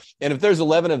church. And if there's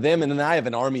 11 of them and then I have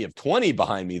an army of 20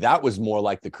 behind me, that was more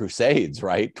like the Crusades,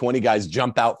 right? 20 guys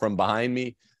jump out from behind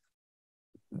me.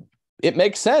 It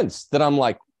makes sense that I'm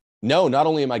like, no, not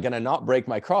only am I going to not break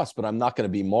my cross, but I'm not going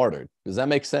to be martyred. Does that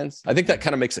make sense? I think that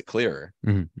kind of makes it clearer.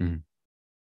 Mm-hmm, mm-hmm.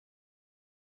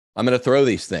 I'm going to throw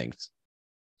these things.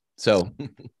 So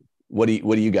what do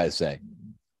you guys say?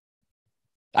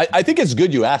 I think it's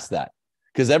good you asked that,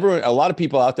 because a lot of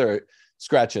people out there are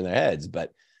scratching their heads,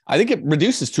 but I think it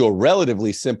reduces to a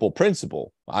relatively simple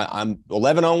principle. I'm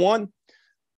 11-on-1.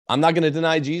 I'm not going to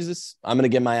deny Jesus. I'm going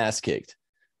to get my ass kicked.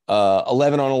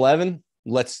 11-on-11.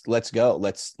 Let's go.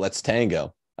 Let's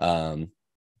tango. What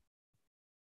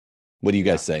do you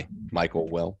guys say, Michael?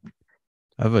 Will?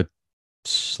 I have a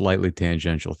slightly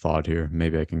tangential thought here.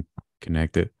 Maybe I can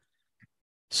connect it.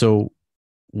 So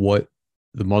what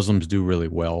the Muslims do really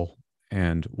well,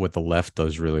 and what the left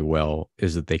does really well,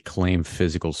 is that they claim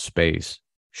physical space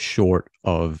short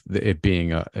of it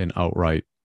being an outright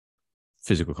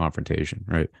physical confrontation,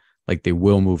 right? Like, they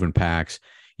will move in packs.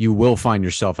 You will find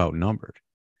yourself outnumbered.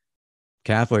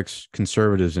 Catholics,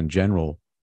 conservatives in general,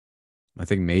 I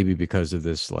think maybe because of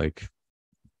this like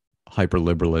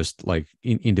hyper-liberalist, like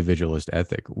individualist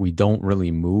ethic, we don't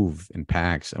really move in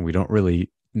packs, and we don't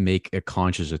really make a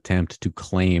conscious attempt to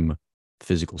claim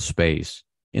physical space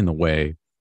in the way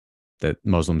that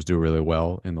Muslims do really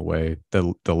well, in the way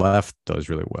that the left does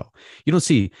really well. You don't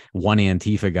see one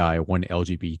Antifa guy, one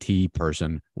LGBT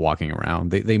person walking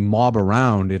around. They mob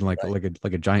around in like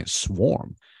a giant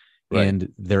swarm, right.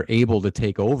 And they're able to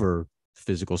take over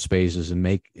physical spaces and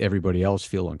make everybody else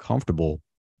feel uncomfortable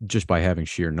just by having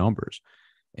sheer numbers.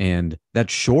 And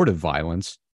that's short of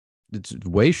violence. It's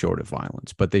way short of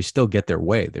violence, but they still get their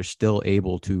way. They're still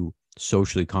able to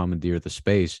socially commandeer the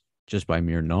space just by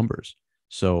mere numbers.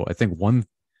 So I think one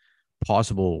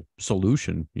possible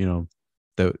solution,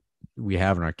 that we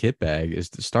have in our kit bag is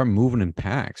to start moving in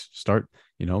packs. Start,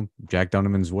 Jack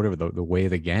Dunneman's whatever, the way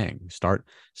of the gang. Start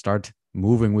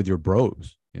moving with your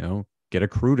bros. Get a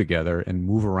crew together and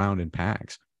move around in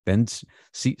packs. Then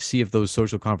see if those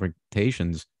social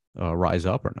confrontations rise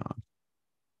up or not.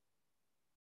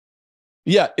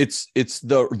 Yeah, it's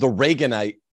the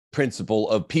Reaganite principle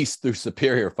of peace through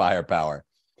superior firepower.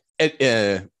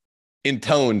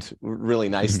 Intoned really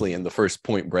nicely in the first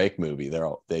Point Break movie.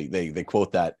 They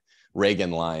quote that Reagan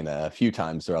line a few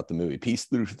times throughout the movie: peace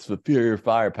through superior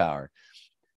firepower.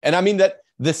 And I mean,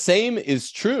 The same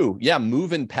is true. Yeah,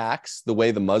 move in packs the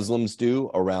way the Muslims do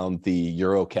around the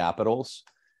Euro capitals.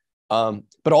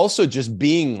 But also just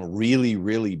being really,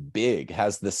 really big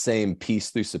has the same peace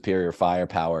through superior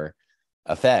firepower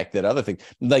effect that other things.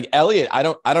 Like Elliott, I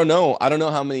don't know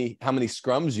how many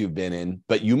scrums you've been in,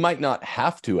 but you might not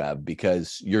have to have,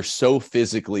 because you're so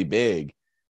physically big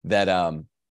that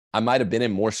I might have been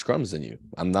in more scrums than you.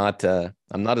 I'm not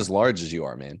as large as you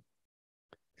are, man.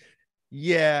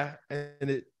 Yeah,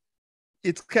 and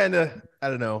it's kind of, I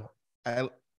don't know. I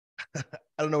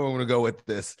don't know where I'm going to go with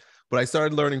this, but I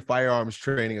started learning firearms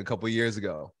training a couple of years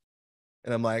ago.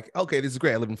 And I'm like, okay, this is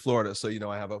great. I live in Florida, so,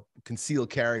 I have a concealed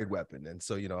carry weapon. And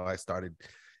so, I started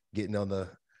getting on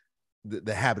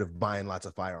the habit of buying lots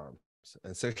of firearms.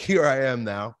 And so here I am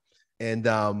now. And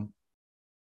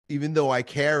even though I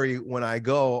carry when I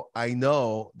go, I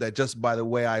know that just by the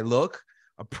way I look,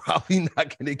 I'm probably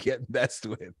not going to get messed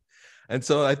with. And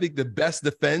so I think the best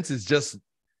defense is just,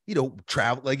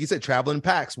 travel, like you said, travel in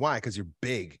packs. Why? Because you're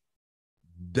big.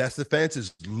 Best defense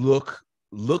is look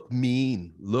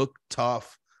mean, look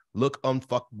tough, look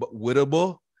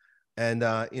unfuckwittable. And,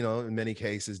 in many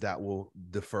cases that will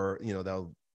defer,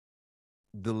 they'll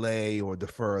delay or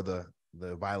defer the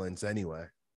violence anyway.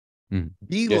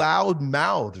 Be loud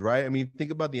mouthed, right? I mean,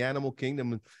 think about the animal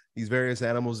kingdom and these various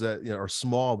animals that are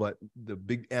small, but the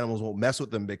big animals won't mess with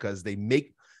them because they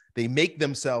make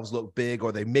themselves look big,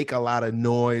 or they make a lot of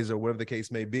noise, or whatever the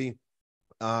case may be.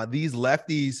 These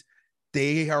lefties,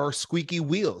 they are squeaky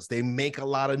wheels. They make a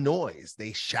lot of noise.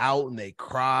 They shout and they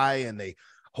cry and they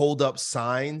hold up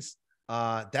signs.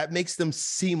 That makes them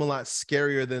seem a lot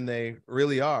scarier than they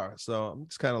really are. So I'm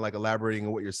just kind of like elaborating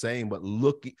on what you're saying, but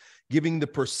giving the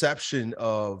perception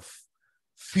of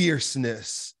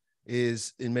fierceness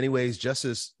is in many ways just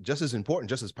as important,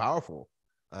 just as powerful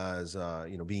as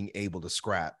being able to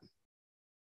scrap.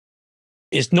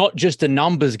 It's not just a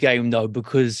numbers game though,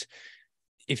 because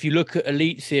if you look at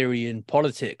elite theory in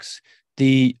politics,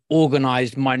 the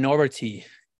organized minority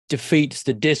defeats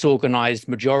the disorganized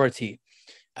majority.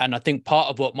 And I think part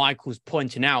of what Michael's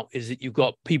pointing out is that you've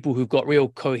got people who've got real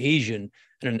cohesion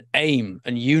and an aim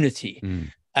and unity.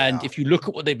 And if you look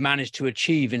at what they've managed to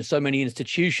achieve in so many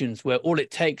institutions, where all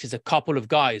it takes is a couple of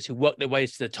guys who work their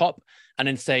ways to the top and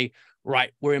then say,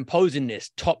 right, we're imposing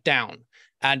this top down,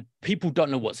 and people don't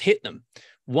know what's hit them.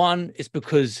 One is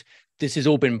because this has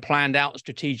all been planned out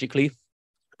strategically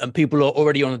and people are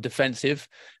already on the defensive.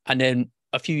 And then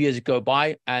a few years go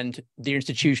by and the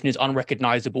institution is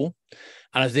unrecognizable.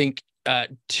 And I think,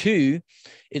 two,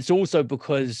 it's also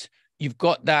because you've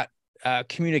got that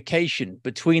communication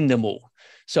between them all.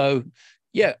 So,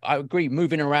 yeah, I agree.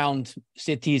 Moving around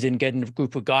cities and getting a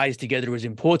group of guys together is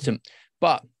important.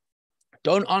 But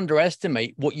don't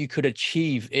underestimate what you could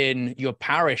achieve in your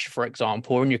parish, for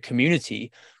example, or in your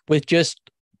community with just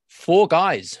 4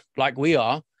 guys like we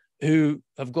are who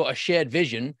have got a shared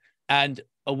vision and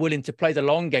are willing to play the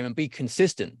long game and be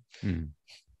consistent.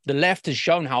 The left has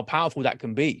shown how powerful that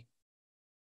can be.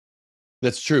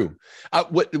 That's true.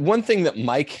 One thing that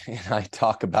Mike and I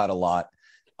talk about a lot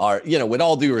are, with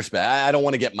all due respect, I don't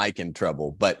want to get Mike in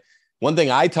trouble, but one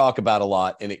thing I talk about a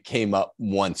lot, and it came up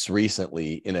once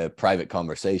recently in a private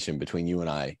conversation between you and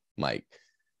I, Mike,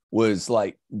 was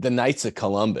like the Knights of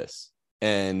Columbus.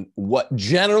 And what,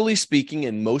 generally speaking,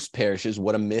 in most parishes,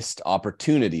 what a missed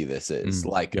opportunity this is.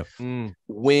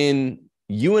 When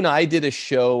you and I did a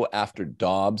show after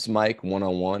Dobbs, Mike,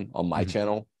 one-on-one on my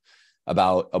channel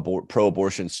about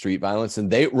pro-abortion street violence, and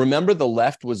they remember the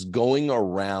left was going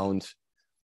around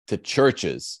to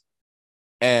churches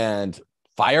and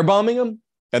firebombing them,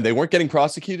 and they weren't getting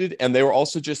prosecuted, and they were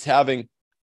also just having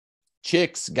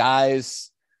guys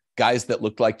that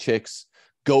looked like chicks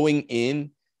going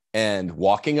in and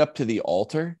walking up to the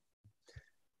altar.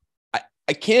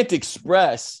 I can't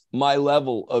express my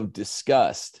level of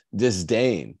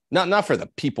disdain, not for the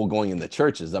people going in the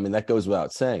churches. I mean, that goes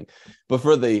without saying, but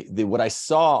for the what I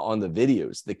saw on the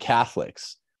videos, the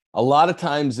Catholics. A lot of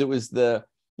times it was the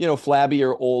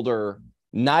flabbier, older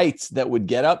knights that would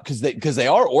get up because they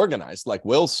are organized, like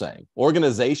Will's saying.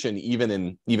 Organization,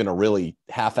 even in a really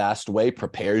half-assed way,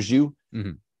 prepares you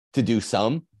to do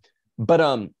some.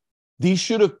 But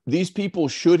these people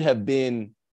should have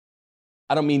been,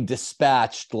 I don't mean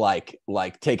dispatched like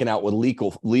taken out with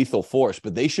lethal force,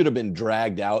 but they should have been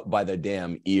dragged out by the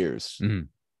damn ears.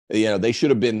 They should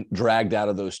have been dragged out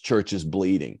of those churches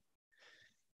bleeding.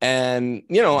 And,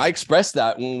 I expressed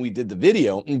that when we did the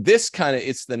video. And this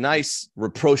it's the nice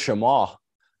rapprochement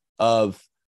of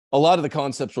a lot of the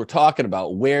concepts we're talking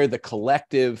about, where the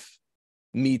collective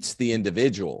meets the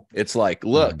individual. It's like,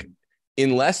 look,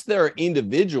 unless there are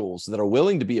individuals that are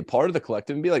willing to be a part of the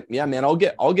collective and be like, yeah, man, I'll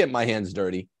get my hands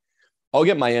dirty. I'll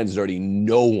get my hands dirty.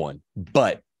 No one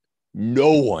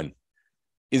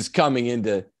is coming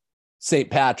into St.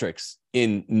 Patrick's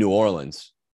in New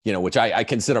Orleans, which I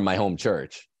consider my home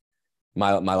church,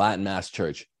 my Latin Mass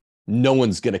church. No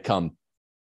one's going to come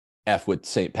F with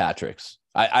St. Patrick's.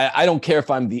 I don't care if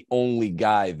I'm the only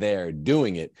guy there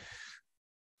doing it.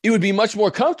 It would be much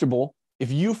more comfortable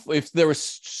if there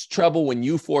was trouble when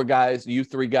you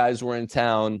three guys were in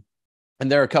town,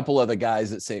 and there are a couple other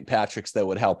guys at St. Patrick's that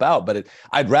would help out. But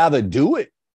I'd rather do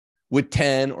it with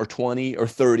 10 or 20 or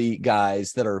 30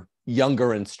 guys that are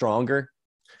younger and stronger.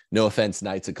 No offense,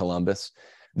 Knights of Columbus.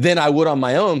 Than I would on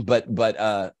my own. But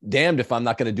damned if I'm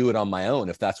not going to do it on my own,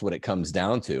 if that's what it comes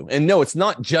down to. And no, it's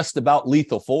not just about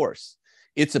lethal force.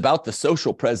 It's about the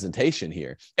social presentation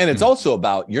here. And it's also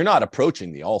about, you're not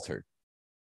approaching the altar.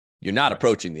 You're not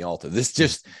approaching the altar. This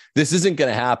isn't going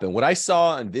to happen. What I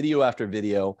saw on video after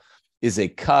video is a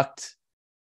cucked,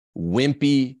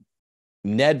 wimpy,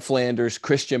 Ned Flanders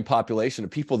Christian population of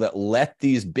people that let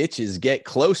these bitches get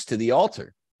close to the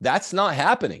altar. That's not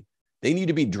happening. They need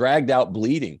to be dragged out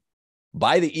bleeding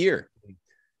by the ear,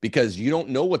 because you don't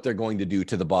know what they're going to do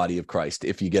to the body of Christ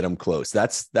if you get them close.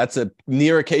 That's a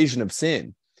near occasion of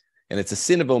sin, and it's a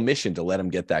sin of omission to let them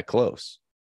get that close.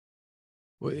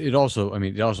 Well, it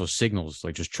also signals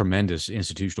like just tremendous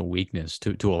institutional weakness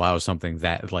to allow something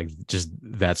that like just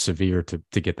that severe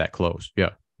to get that close. Yeah,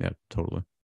 totally.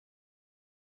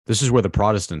 This is where the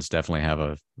Protestants definitely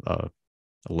have a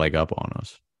leg up on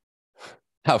us.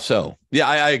 How so? Yeah,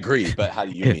 I agree. But how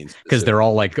do you mean? Because they're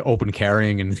all like open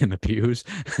carrying in the pews.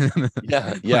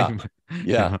 Yeah.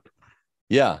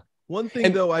 One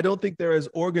thing, though, I don't think they're as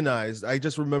organized. I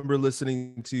just remember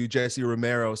listening to Jesse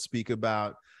Romero speak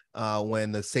about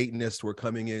when the Satanists were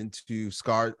coming into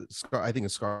I think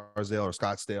it's Scarsdale or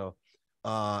Scottsdale,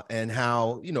 and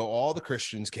how, all the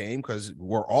Christians came because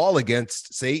we're all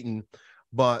against Satan,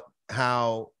 but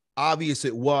how obvious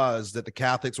it was that the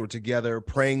Catholics were together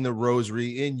praying the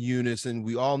rosary in unison.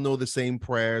 We all know the same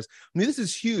prayers. I mean, this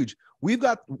is huge. We've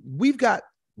got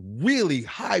really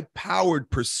high-powered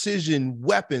precision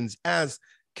weapons as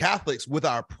Catholics with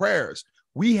our prayers.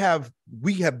 We have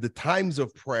the times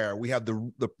of prayer. We have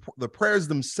the prayers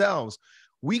themselves.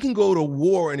 We can go to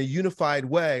war in a unified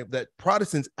way that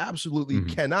Protestants absolutely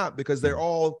cannot, because they're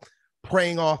all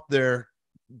praying off the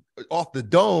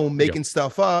dome, making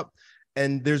stuff up.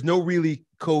 And there's no really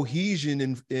cohesion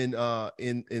in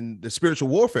the spiritual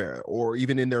warfare or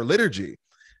even in their liturgy.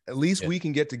 At least we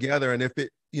can get together. And if it,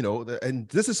 and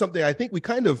this is something I think we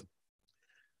kind of,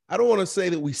 I don't want to say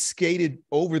that we skated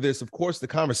over this. Of course, the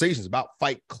conversation is about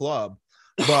Fight Club,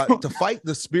 but to fight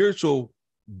the spiritual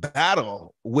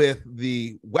battle with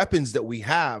the weapons that we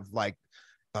have, like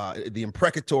the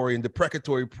imprecatory and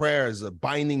deprecatory prayers, the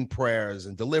binding prayers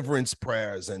and deliverance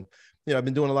prayers. And, I've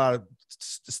been doing a lot of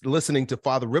listening to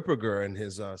Father Ripperger and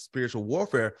his spiritual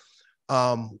warfare.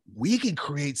 We can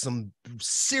create some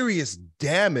serious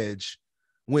damage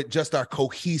with just our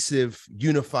cohesive,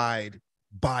 unified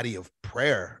body of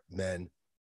prayer, men.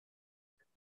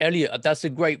 Elliott, that's a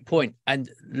great point. And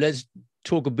let's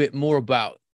talk a bit more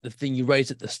about the thing you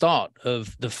raised at the start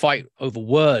of the fight over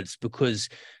words, because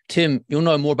Tim, you'll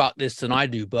know more about this than I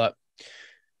do, but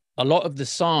a lot of the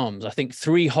Psalms, I think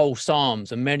 3 whole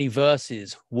Psalms and many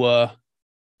verses were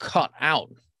cut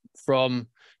out from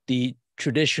the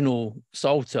traditional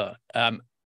Psalter,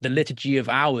 the Liturgy of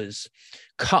Hours,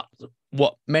 cut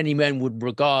what many men would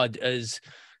regard as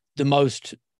the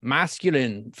most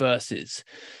masculine verses.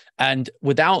 And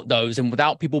without those, and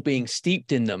without people being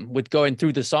steeped in them, with going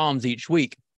through the Psalms each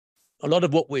week, a lot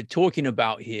of what we're talking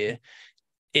about here,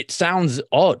 it sounds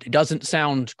odd. It doesn't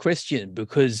sound Christian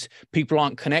because people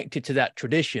aren't connected to that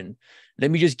tradition. Let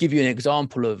me just give you an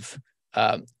example of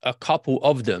a couple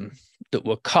of them that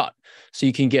were cut so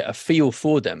you can get a feel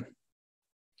for them.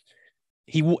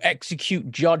 He will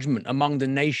execute judgment among the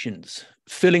nations,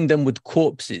 filling them with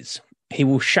corpses. He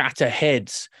will shatter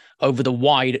heads over the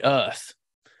wide earth.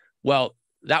 Well,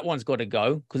 that one's got to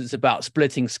go because it's about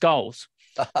splitting skulls.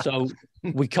 So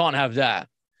we can't have that.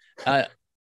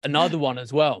 Another one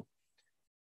as well.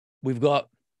 We've got,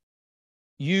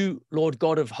 you, Lord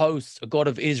God of hosts, a God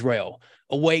of Israel,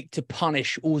 awake to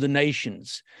punish all the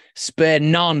nations. Spare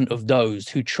none of those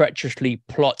who treacherously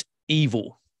plot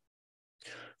evil.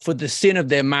 For the sin of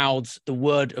their mouths, the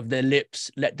word of their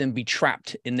lips, let them be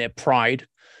trapped in their pride.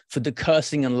 For the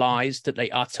cursing and lies that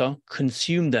they utter,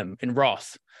 consume them in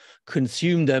wrath.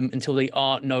 Consume them until they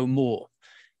are no more.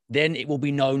 Then it will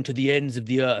be known to the ends of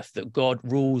the earth that God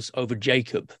rules over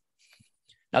Jacob.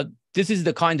 Now, this is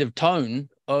the kind of tone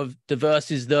of the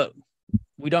verses that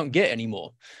we don't get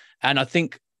anymore. And I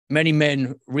think many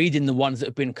men reading the ones that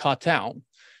have been cut out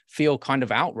feel kind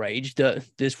of outraged that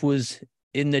this was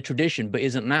in the tradition, but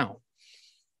isn't now.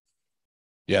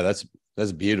 Yeah,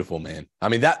 that's beautiful, man. I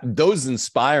mean, those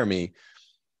inspire me.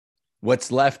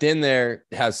 What's left in there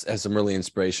has some really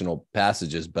inspirational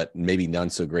passages, but maybe none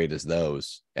so great as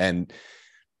those. And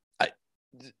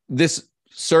this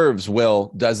serves,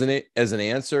 Will, doesn't it, as an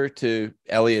answer to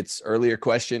Elliott's earlier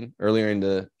question earlier in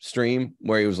the stream,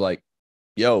 where he was like,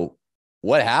 yo,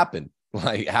 what happened?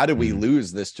 Like, how did we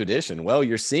lose this tradition? Well,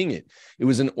 you're seeing it. It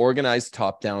was an organized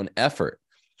top-down effort.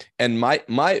 And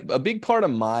a big part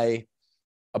of my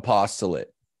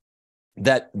apostolate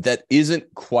that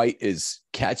isn't quite as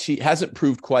catchy, hasn't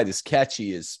proved quite as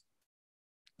catchy as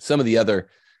some of the other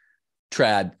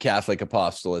trad Catholic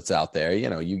apostolates out there. You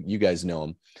know, you guys know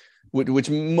them, which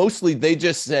mostly they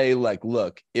just say, like,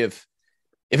 look, if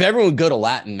everyone would go to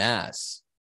Latin Mass,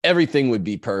 everything would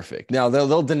be perfect. Now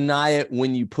they'll deny it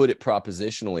when you put it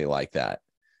propositionally like that,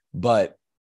 but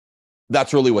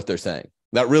that's really what they're saying.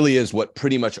 That really is what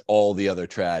pretty much all the other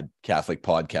trad Catholic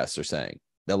podcasts are saying.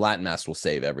 The Latin Mass will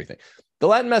save everything. The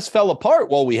Latin Mass fell apart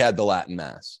while we had the Latin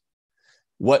Mass.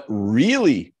 What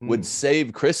really would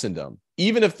save Christendom,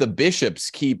 even if the bishops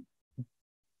keep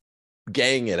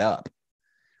gaying it up,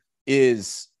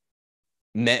 is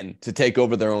men to take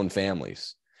over their own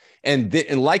families. And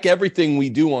like everything we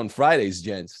do on Fridays,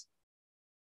 gents,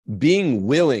 being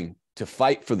willing to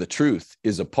fight for the truth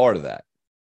is a part of that.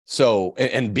 So,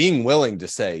 and being willing to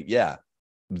say, yeah,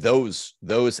 those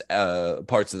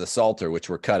parts of the Psalter which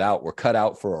were cut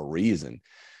out for a reason,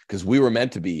 because we were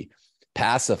meant to be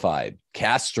pacified,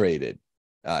 castrated,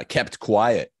 kept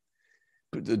quiet,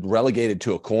 relegated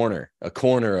to a corner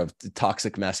of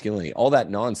toxic masculinity, all that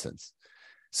nonsense.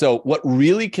 So what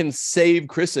really can save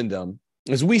Christendom,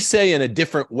 as we say in a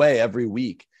different way every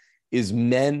week, is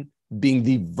men being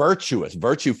the virtuous,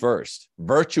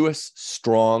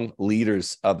 strong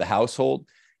leaders of the household.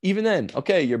 Even then,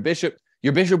 okay, your bishop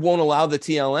won't allow the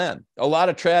TLM. A lot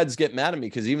of trads get mad at me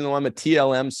because even though I'm a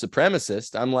TLM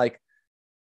supremacist, I'm like,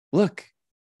 look,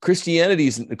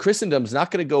 Christendom's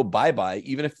not going to go bye-bye,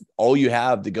 even if all you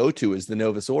have to go to is the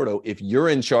Novus Ordo, if you're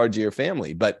in charge of your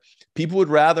family. But people would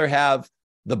rather have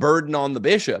the burden on the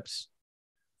bishops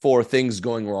for things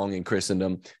going wrong in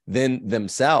Christendom than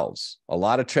themselves. A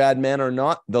lot of trad men are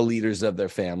not the leaders of their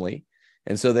family,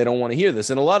 and so they don't want to hear this.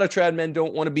 And a lot of trad men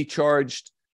don't want to be charged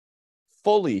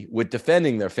fully with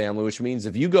defending their family, which means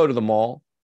if you go to the mall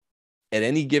at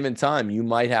any given time, you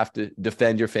might have to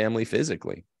defend your family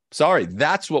physically. Sorry,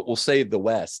 that's what will save the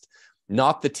West,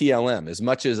 not the TLM. As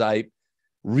much as I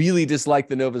really dislike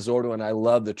the Novus Ordo and I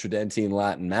love the Tridentine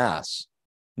Latin Mass,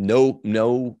 no,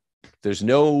 there's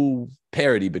no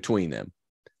parity between them.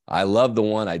 I love the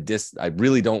one. I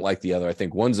really don't like the other. I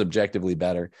think one's objectively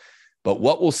better. But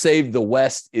what will save the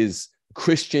West is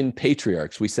Christian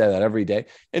patriarchs. We say that every day.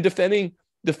 And defending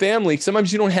the family,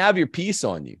 sometimes you don't have your peace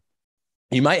on you.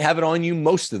 You might have it on you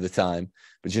most of the time,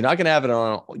 but you're not going to have it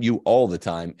on you all the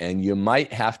time. And you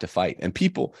might have to fight. And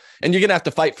you're going to have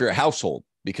to fight for your household,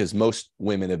 because most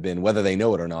women have been, whether they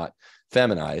know it or not,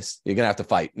 feminized. You're going to have to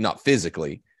fight, not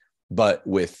physically, but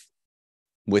with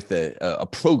a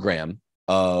program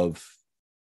of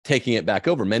taking it back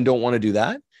over. Men don't want to do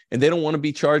that. And they don't want to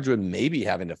be charged with maybe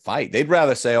having to fight. They'd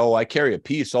rather say, oh, I carry a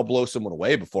piece, I'll blow someone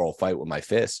away before I'll fight with my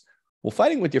fists. Well,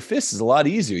 fighting with your fists is a lot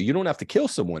easier. You don't have to kill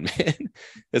someone, man.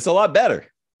 It's a lot better.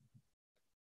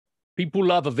 People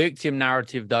love a victim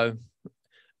narrative, though.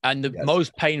 And the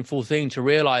most painful thing to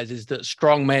realize is that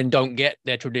strong men don't get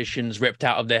their traditions ripped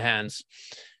out of their hands.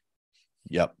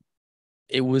 Yep.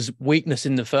 It was weakness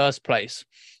in the first place.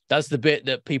 That's the bit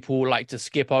that people like to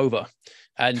skip over.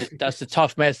 And that's the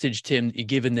tough message, Tim, you're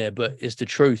giving there, but it's the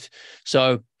truth.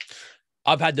 So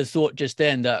I've had the thought just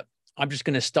then that I'm just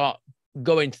going to start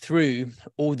going through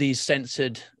all these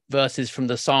censored verses from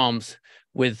the Psalms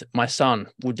with my son.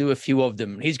 We'll do a few of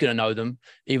them. He's going to know them,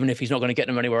 even if he's not going to get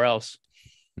them anywhere else.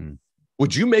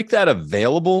 Would you make that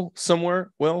available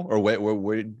somewhere, Will? Or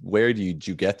where did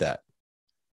you get that?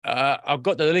 I've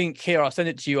got the link here. I'll send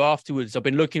it to you afterwards. I've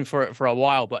been looking for it for a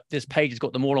while, but this page has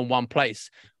got them all in one place.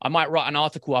 I might write an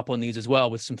article up on these as well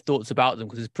with some thoughts about them,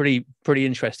 because it's pretty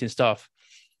interesting stuff.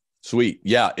 Sweet.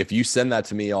 Yeah. If you send that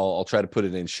to me, I'll try to put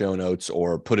it in show notes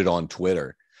or put it on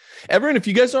Twitter. Everyone, if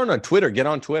you guys aren't on Twitter, get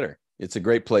on Twitter. It's a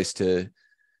great place to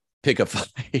pick a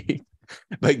fight.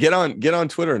 But get on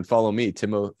Twitter and follow me,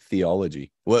 Timo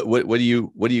Theology. What do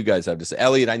you guys have to say?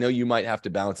 Elliott, I know you might have to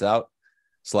bounce out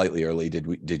slightly early.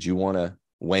 Did you want to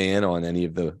weigh in on any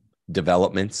of the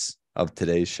developments of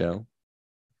today's show?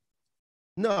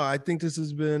 No, I think this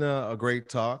has been a great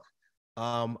talk.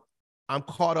 Um, I'm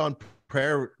caught on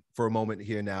prayer for a moment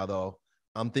here now, though.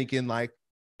 I'm thinking like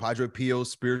Padre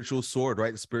Pio's spiritual sword,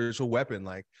 right? The spiritual weapon.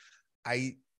 Like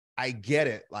I I get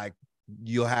it. Like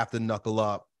you'll have to knuckle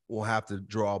up. We'll have to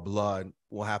draw blood.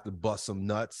 We'll have to bust some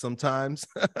nuts sometimes.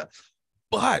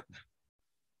 But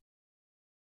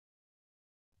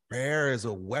prayer is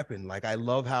a weapon. Like I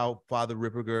love how Father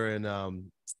Ripperger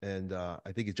and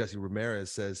I think it's Jesse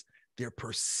Ramirez says they're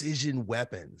precision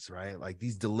weapons, right? Like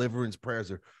these deliverance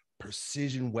prayers are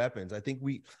precision weapons. I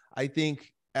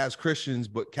think as Christians,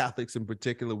 but Catholics in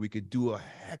particular, we could do a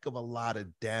heck of a lot of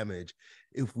damage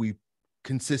if we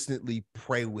consistently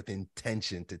pray with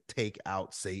intention to take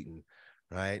out Satan,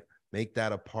 right? Make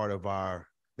that a part of our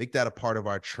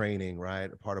training, right?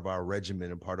 A part of our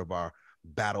regimen and part of our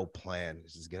battle plan.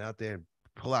 Just get out there and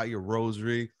pull out your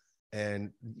rosary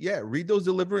and read those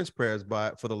deliverance prayers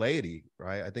for the laity,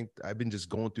 right? I think I've been just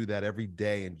going through that every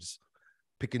day and just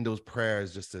picking those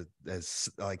prayers just as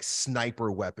like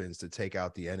sniper weapons to take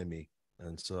out the enemy.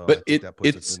 And so But I think that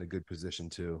puts us in a good position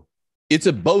too. It's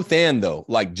a both and though.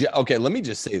 Like, okay, let me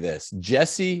just say this.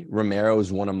 Jesse Romero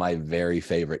is one of my very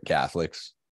favorite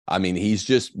Catholics. I mean, he's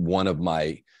just one of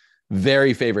my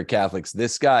very favorite Catholics.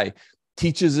 This guy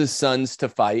teaches his sons to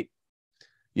fight,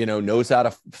 knows how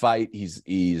to fight. He's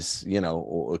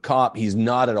a cop. He's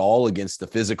not at all against the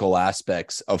physical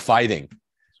aspects of fighting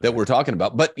that we're talking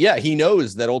about. But yeah, he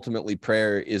knows that ultimately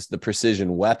prayer is the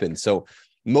precision weapon. So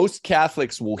most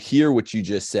Catholics will hear what you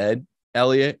just said,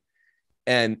 Elliott,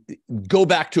 and go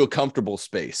back to a comfortable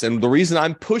space. And the reason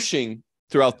I'm pushing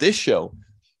throughout this show,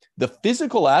 the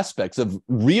physical aspects of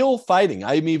real fighting,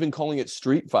 I'm even calling it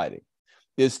street fighting,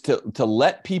 is to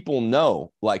let people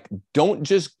know, like, don't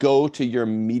just go to your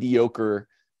mediocre,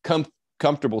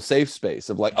 comfortable, safe space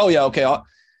of like, oh yeah, okay, I'll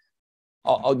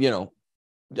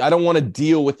I don't want to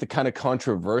deal with the kind of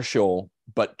controversial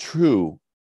but true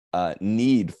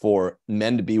need for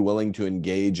men to be willing to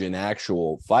engage in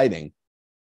actual fighting.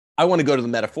 I want to go to the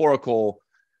metaphorical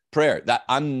prayer. That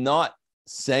I'm not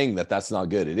saying that that's not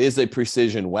good. It is a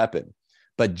precision weapon.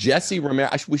 But Jesse Romero,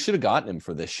 we should have gotten him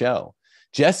for this show.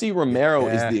 Jesse Romero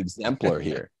is the exemplar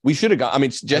here. We should have got. I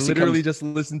mean, Jesse just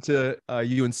listened to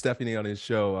you and Stephanie on his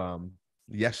show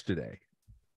yesterday.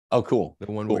 Oh, cool. The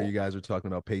one where you guys were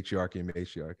talking about patriarchy and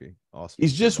matriarchy. Awesome.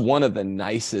 He's just one of the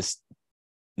nicest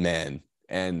men.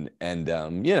 And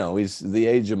he's the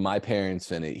age of my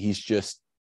parents. And he's just,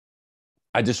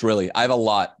 I have a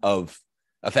lot of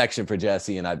affection for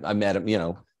Jesse. And I met him,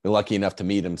 been lucky enough to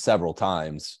meet him several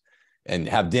times and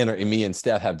have dinner. And me and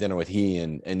Steph have dinner with he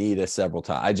and Anita several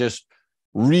times. I just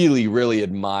really, really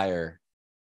admire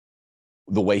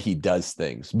the way he does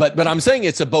things, but I'm saying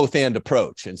it's a both and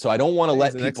approach. And so I don't want to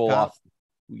let people off.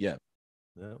 Yeah.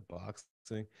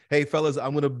 Boxing. Hey fellas,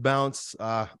 I'm going to bounce.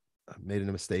 I made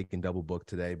a mistake in double book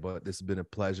today, but this has been a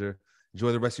pleasure.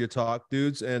 Enjoy the rest of your talk,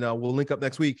 dudes. And we'll link up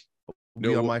next week.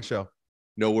 Be on my show.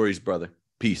 No worries, brother.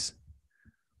 Peace.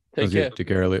 Take care. Take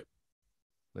care, Elliott.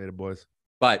 Later, boys.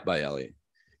 Bye, Elliott.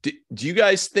 Do you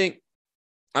guys think,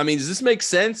 I mean, does this make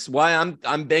sense? Why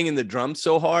I'm banging the drum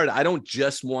so hard? I don't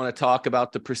just want to talk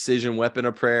about the precision weapon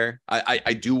of prayer.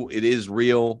 I do. It is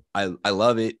real. I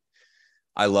love it.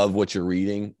 I love what you're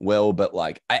reading, Will. But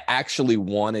like, I actually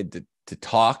wanted to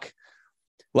talk,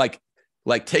 like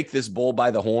take this bull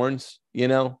by the horns,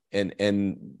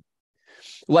 and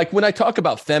like when I talk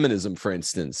about feminism, for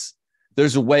instance,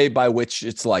 there's a way by which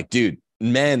it's like, dude,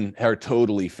 men are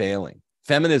totally failing.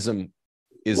 Feminism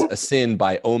is a sin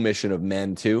by omission of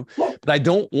men too. But I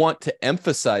don't want to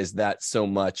emphasize that so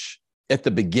much at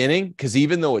the beginning, because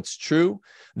even though it's true,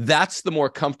 that's the more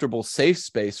comfortable, safe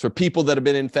space for people that have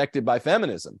been infected by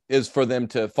feminism, is for them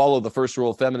to follow the first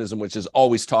rule of feminism, which is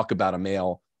always talk about a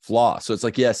male flaw. So it's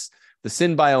like, yes, the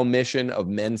sin by omission of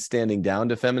men standing down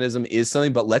to feminism is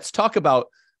something, but let's talk about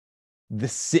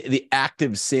the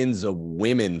active sins of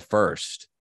women first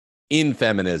in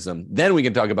feminism. Then we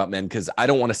can talk about men, because I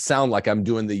don't want to sound like I'm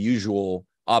doing the usual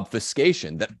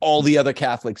obfuscation that all the other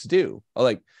Catholics do.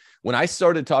 Like when I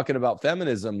started talking about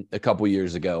feminism a couple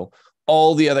years ago,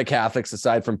 all the other Catholics,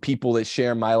 aside from people that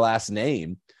share my last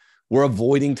name, were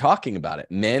avoiding talking about it.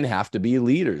 Men have to be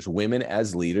leaders. Women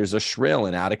as leaders are shrill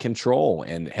and out of control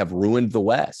and have ruined the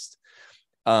West.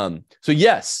 So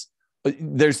yes,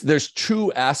 there's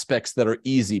true aspects that are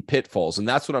easy pitfalls. And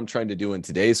that's what I'm trying to do in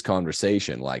today's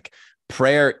conversation. Like,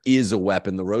 prayer is a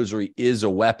weapon. The rosary is a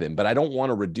weapon, but I don't want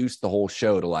to reduce the whole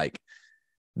show to like,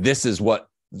 that's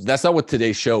not what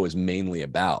today's show is mainly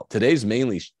about. Today's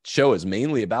show is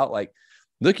mainly about like,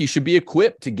 look, you should be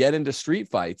equipped to get into street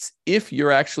fights if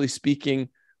you're actually speaking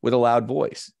with a loud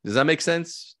voice. Does that make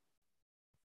sense?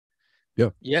 Yeah,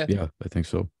 I think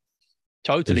so.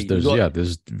 totally.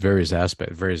 There's various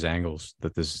aspects, various angles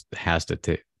that this has to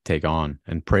take on,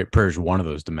 and prayer is one of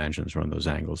those dimensions, one of those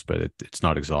angles, but it's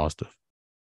not exhaustive.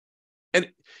 And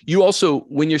you also,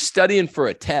 when you're studying for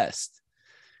a test,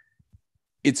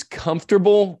 it's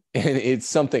comfortable, and it's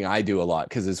something I do a lot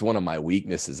because it's one of my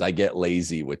weaknesses. I get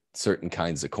lazy with certain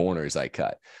kinds of corners I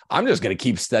cut. I'm just going to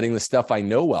keep studying the stuff I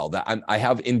know well. That I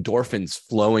have endorphins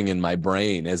flowing in my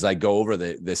brain as I go over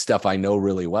the stuff I know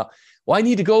really well. Well, I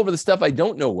need to go over the stuff I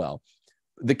don't know well.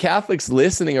 The Catholics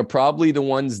listening are probably the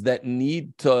ones that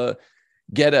need to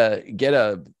get a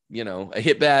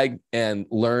hit bag and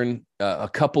learn a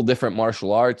couple different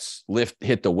martial arts,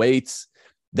 hit the weights.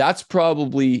 That's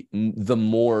probably the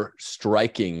more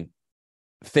striking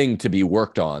thing to be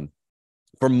worked on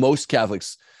for most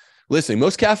Catholics listening.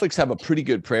 Most Catholics have a pretty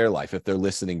good prayer life if they're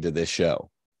listening to this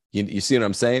show. You see what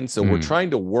I'm saying? So we're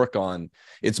trying to work on,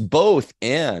 it's both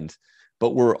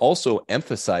but we're also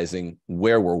emphasizing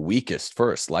where we're weakest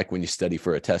first, like when you study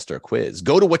for a test or a quiz.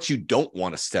 Go to what you don't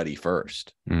want to study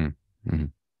first. Mm-hmm.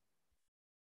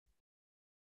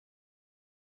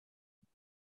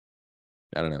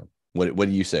 I don't know. What do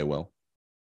you say, Will?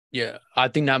 Yeah, I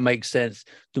think that makes sense.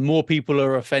 The more people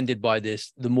are offended by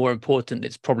this, the more important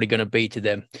it's probably going to be to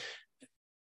them.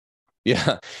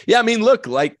 Yeah. I mean, look,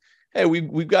 like, hey,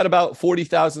 we've got about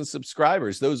 40,000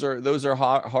 subscribers. Those are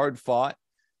hard fought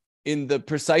in the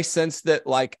precise sense that,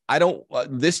 like, I don't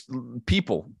this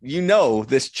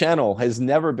channel has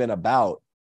never been about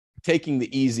taking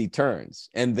the easy turns,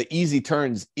 and the easy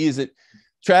turns isn't.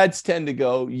 Trads tend to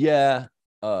go, yeah,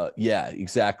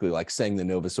 exactly. Like saying the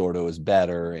Novus Ordo is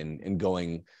better and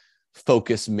going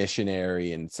focus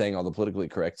missionary and saying all the politically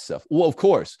correct stuff. Well, of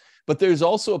course, but there's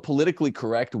also a politically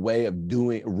correct way of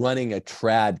running a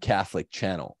trad Catholic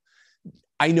channel.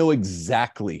 I know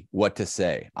exactly what to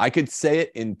say. I could say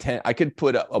it in 10. I could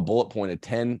put a bullet point of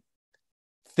 10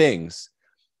 things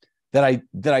that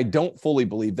I don't fully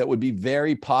believe that would be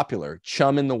very popular.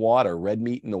 Chum in the water, red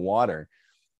meat in the water,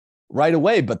 right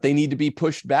away, but they need to be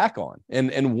pushed back on.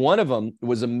 And one of them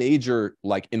was a major,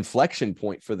 like, inflection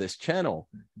point for this channel.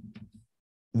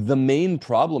 The main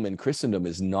problem in Christendom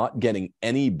is not getting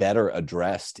any better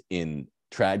addressed in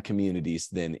trad communities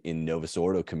than in Novus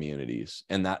Ordo communities.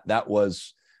 And that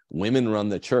was women run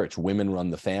the church, women run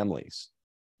the families.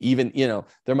 Even,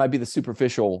 there might be the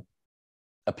superficial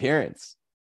appearance.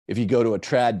 If you go to a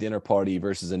trad dinner party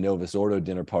versus a Novus Ordo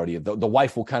dinner party, the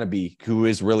wife will kind of be, who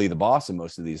is really the boss in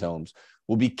most of these homes,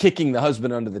 will be kicking the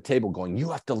husband under the table going, you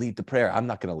have to lead the prayer. I'm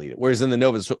not going to lead it. Whereas in the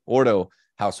Novus Ordo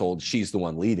household, she's the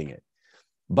one leading it.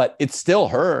 But it's still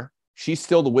her. She's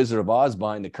still the Wizard of Oz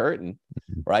behind the curtain,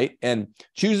 right? And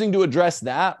choosing to address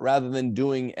that rather than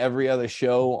doing every other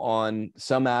show on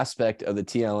some aspect of the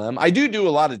TLM. I do a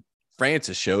lot of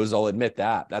Francis shows, I'll admit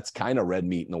that. That's kind of red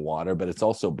meat in the water, but it's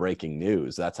also breaking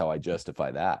news. That's how I justify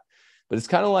that. But it's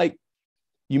kind of like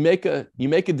you make a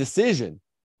decision,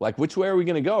 like, which way are we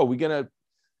going to go? Are we going to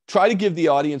try to give the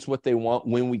audience what they want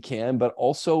when we can, but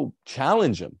also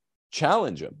challenge them.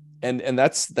 And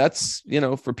that's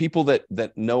for people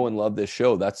that know and love this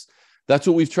show, that's what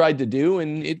we've tried to do.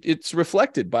 And it's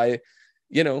reflected by,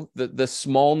 the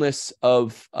smallness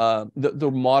of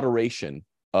the moderation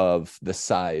of the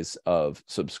size of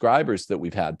subscribers that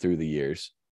we've had through the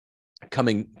years,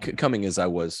 coming as I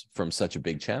was from such a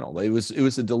big channel. It was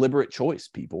a deliberate choice,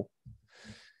 people.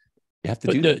 You have to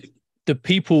do that. The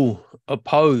people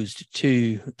opposed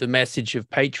to the message of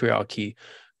patriarchy,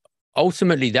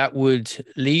 ultimately that would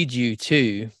lead you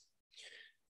to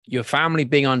your family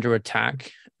being under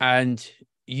attack and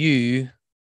you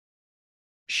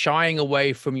shying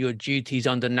away from your duties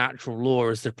under natural law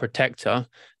as the protector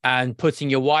and putting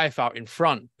your wife out in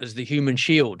front as the human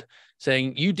shield,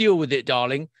 saying, you deal with it,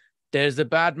 darling. There's a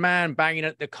bad man banging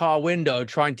at the car window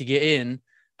trying to get in.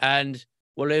 And,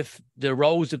 well, if the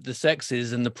roles of the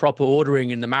sexes and the proper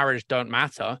ordering in the marriage don't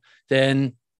matter,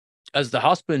 then as the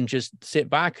husband, just sit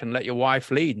back and let your wife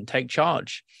lead and take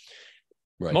charge.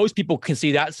 Right. Most people can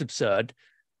see that's absurd,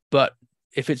 but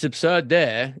if it's absurd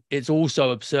there, it's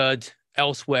also absurd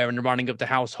elsewhere in the running of the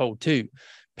household too.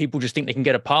 People just think they can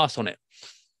get a pass on it.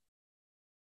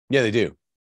 Yeah, they do.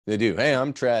 Hey,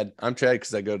 I'm trad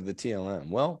because I go to the TLM.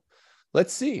 Well,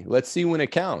 let's see when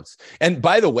it counts. And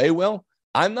by the way, Will,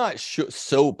 I'm not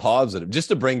so positive, just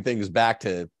to bring things back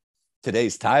to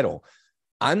today's title.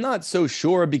 I'm not so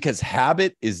sure, because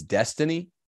habit is destiny.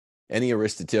 Any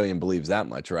Aristotelian believes that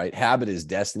much, right? Habit is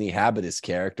destiny. Habit is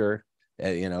character.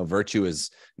 Virtue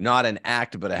is not an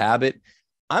act, but a habit.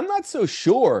 I'm not so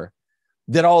sure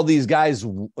that all these guys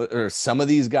or some of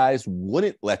these guys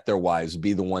wouldn't let their wives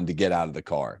be the one to get out of the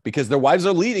car because their wives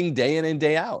are leading day in and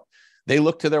day out. They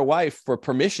look to their wife for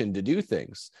permission to do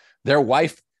things. Their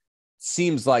wife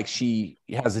seems like she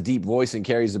has a deep voice and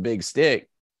carries a big stick.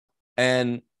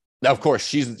 And of course,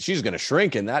 she's going to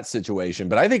shrink in that situation.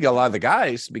 But I think a lot of the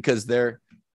guys, because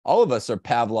all of us are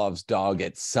Pavlov's dog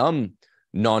at some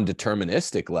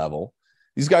non-deterministic level,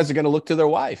 these guys are going to look to their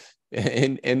wife.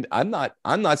 And I'm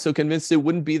not so convinced it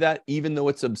wouldn't be that, even though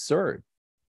it's absurd.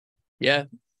 Yeah,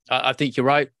 I think you're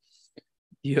right.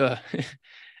 Yeah.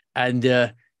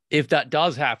 And if that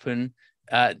does happen,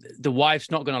 the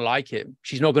wife's not going to like it.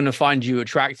 She's not going to find you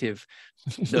attractive.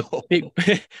 No.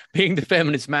 Being the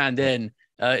feminist man then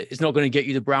is not going to get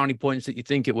you the brownie points that you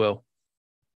think it will.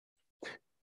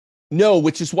 No,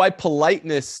 which is why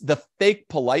politeness, the fake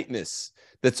politeness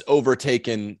that's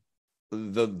overtaken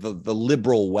the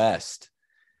liberal West,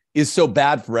 is so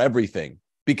bad for everything,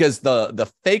 because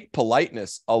the fake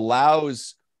politeness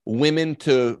allows women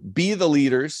to be the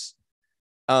leaders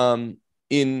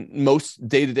in most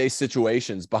day-to-day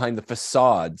situations behind the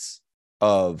facades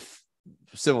of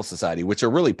civil society, which are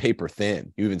really paper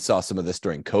thin. You even saw some of this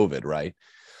during COVID, right?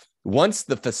 Once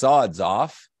the facade's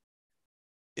off,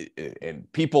 and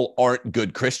people aren't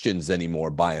good Christians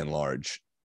anymore, by and large,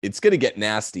 it's going to get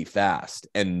nasty fast.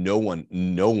 And no one,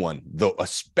 though,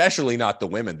 especially not the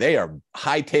women, they are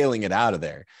hightailing it out of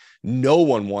there. No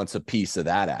one wants a piece of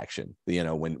that action. You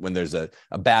know, when there's a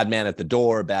bad man at the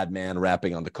door, a bad man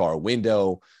rapping on the car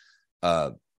window,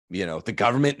 the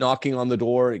government knocking on the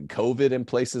door in COVID in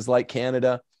places like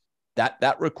Canada,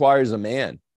 that requires a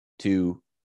man to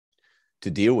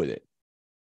deal with it.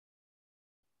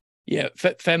 Yeah,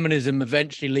 feminism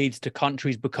eventually leads to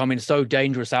countries becoming so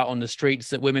dangerous out on the streets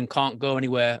that women can't go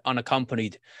anywhere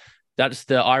unaccompanied. That's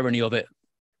the irony of it.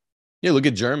 Yeah, look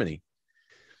at Germany.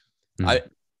 And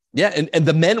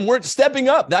the men weren't stepping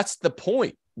up. That's the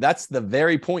point. That's the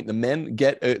very point. The men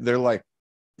they're like,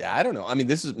 yeah, I don't know. I mean,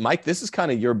 this is Mike. This is kind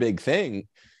of your big thing,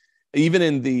 even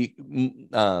in the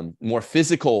more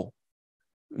physical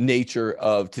nature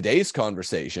of today's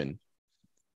conversation.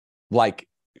 Like,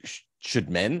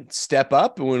 should men step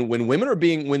up when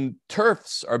when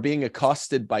TERFs are being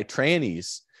accosted by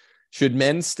trannies? Should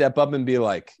men step up and be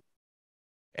like,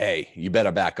 hey, you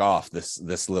better back off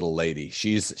this little lady.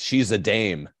 She's a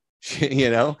dame. They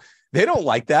don't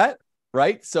like that,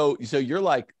 right? So you're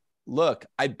like, look,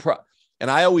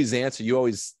 and I always answer. You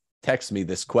always text me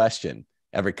this question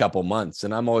every couple months,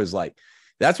 and I'm always like,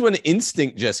 that's when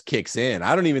instinct just kicks in.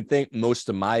 I don't even think most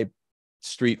of my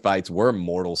street fights were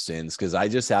mortal sins, because I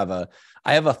just have a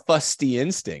fusty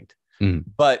instinct.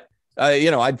 But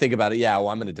I'd think about it. Yeah, well,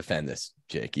 I'm going to defend this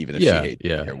chick, even if she hates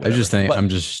me or whatever. I'm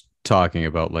just talking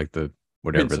about like the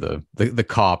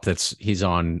cop he's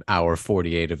on hour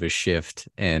 48 of his shift,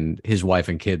 and his wife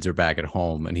and kids are back at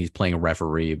home, and he's playing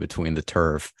referee between the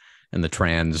TERF and the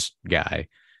trans guy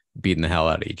beating the hell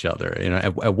out of each other.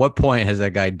 At what point has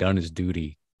that guy done his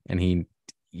duty, and he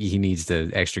needs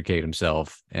to extricate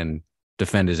himself and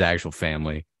defend his actual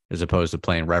family, as opposed to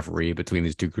playing referee between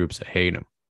these two groups that hate him?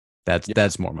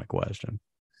 That's more my question.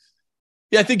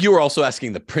 Yeah, I think you were also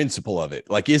asking the principle of it.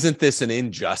 Like, isn't this an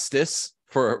injustice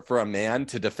for a man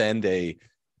to defend a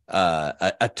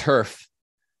TERF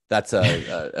that's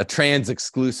a trans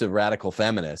exclusive radical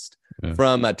feminist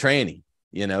from a tranny,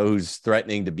 who's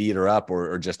threatening to beat her up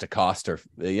or just accost her?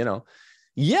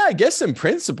 Yeah, I guess in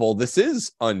principle this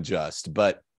is unjust,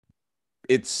 but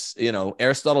it's,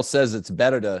 Aristotle says it's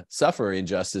better to suffer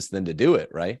injustice than to do it,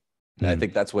 right? And I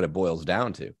think that's what it boils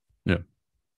down to. Yeah.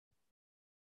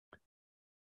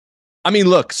 I mean,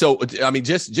 look,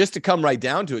 just to come right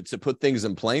down to it, to put things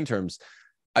in plain terms,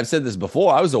 I've said this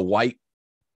before, I was a white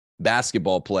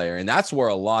basketball player, and that's where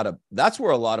a lot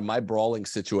of my brawling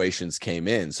situations came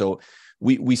in. So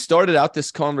we started out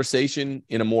this conversation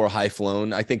in a more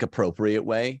high-flown, I think, appropriate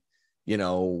way.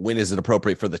 When is it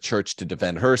appropriate for the church to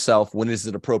defend herself? When is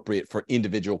it appropriate for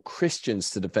individual Christians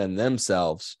to defend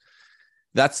themselves?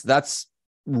 That's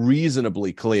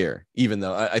reasonably clear, even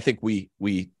though I think we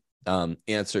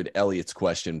answered Elliott's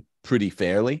question pretty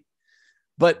fairly.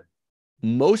 But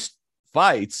most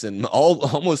fights, and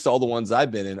almost all the ones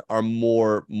I've been in, are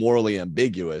more morally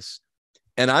ambiguous.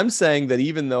 And I'm saying that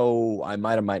even though I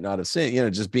might not have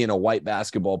seen, just being a white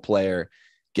basketball player,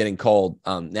 getting called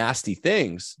nasty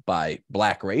things by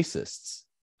black racists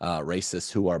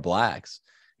who are blacks,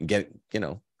 and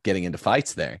getting into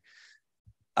fights there,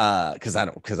 because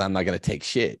I'm not going to take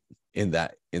shit in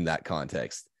that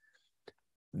context.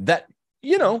 That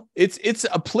it's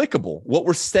applicable. What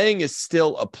we're saying is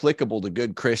still applicable to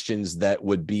good Christians that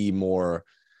would be more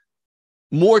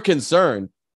more concerned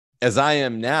as I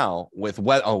am now with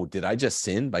what, oh, did I just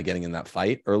sin by getting in that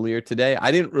fight earlier today?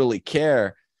 I didn't really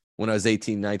care when I was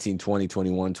 18, 19, 20,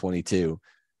 21, 22,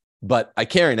 but I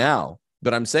care now.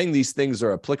 But I'm saying these things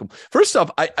are applicable. First off,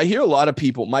 I hear a lot of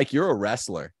people, Mike, you're a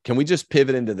wrestler. Can we just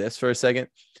pivot into this for a second?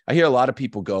 I hear a lot of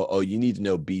people go, oh, you need to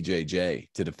know BJJ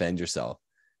to defend yourself.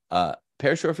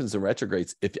 Parashorphins and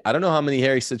retrogrades, if I don't know how many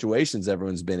hairy situations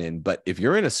everyone's been in, but if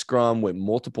you're in a scrum with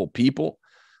multiple people,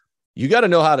 you got to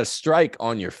know how to strike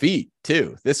on your feet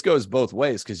too. This goes both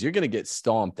ways because you're going to get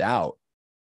stomped out.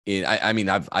 I mean,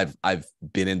 I've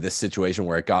been in this situation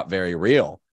where it got very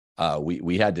real.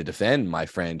 We had to defend my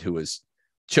friend who was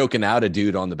choking out a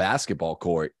dude on the basketball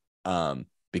court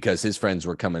because his friends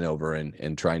were coming over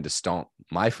and trying to stomp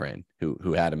my friend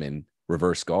who had him in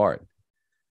reverse guard.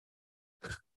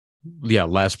 Yeah,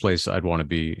 last place I'd want to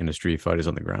be in a street fight is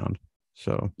on the ground.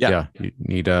 So yeah you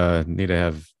need to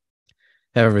have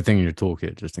everything in your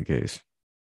toolkit just in case.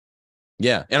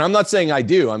 Yeah, and I'm not saying I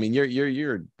do. I mean,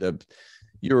 you're a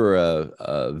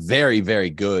very, very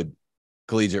good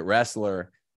collegiate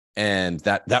wrestler, and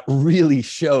that really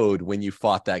showed when you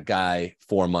fought that guy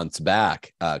 4 months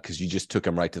back because you just took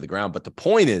him right to the ground. But the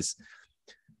point is,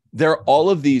 there are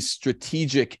all of these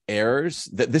strategic errors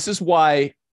that this is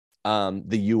why the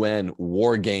UN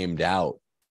war gamed out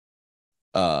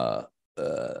the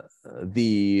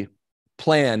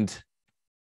planned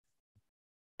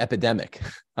epidemic.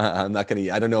 I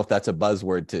don't know if that's a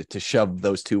buzzword to shove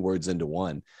those two words into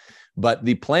one, but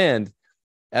the planned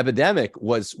epidemic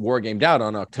was war gamed out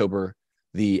on October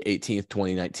the 18th,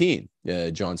 2019,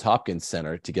 Johns Hopkins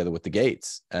Center together with the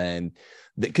Gates. And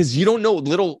because you don't know,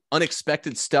 little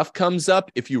unexpected stuff comes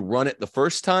up if you run it the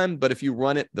first time, but if you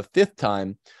run it the fifth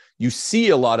time, you see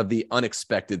a lot of the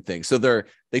unexpected things. So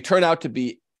they turn out to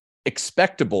be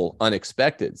expectable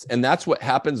unexpecteds. And that's what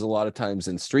happens a lot of times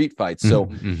in street fights. So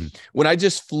when I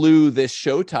just flew this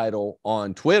show title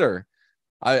on Twitter,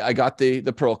 I got the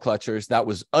pearl clutchers. That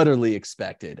was utterly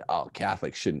expected. Oh,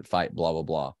 Catholics shouldn't fight, blah, blah,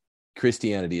 blah.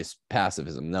 Christianity is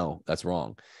pacifism. No, that's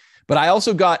wrong. But I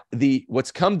also got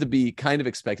what's come to be kind of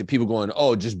expected. People going,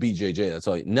 oh, just BJJ. That's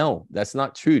all. No, that's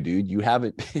not true, dude. You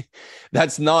haven't.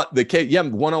 That's not the case. Yeah,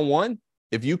 one-on-one.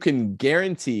 If you can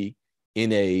guarantee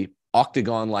in a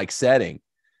octagon-like setting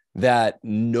that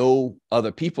no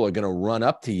other people are going to run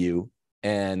up to you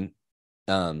and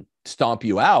stomp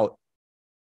you out,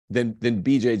 then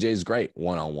BJJ is great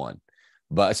one-on-one.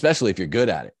 But especially if you're good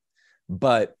at it.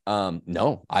 But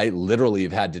no, I literally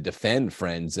have had to defend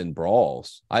friends in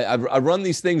brawls. I run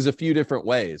these things a few different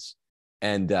ways,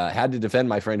 and had to defend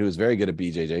my friend who was very good at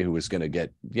BJJ, who was going to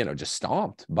get, just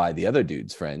stomped by the other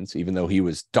dude's friends, even though he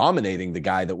was dominating the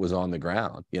guy that was on the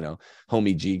ground,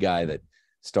 homie G guy that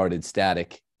started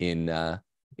static in a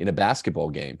basketball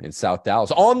game in South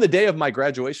Dallas on the day of my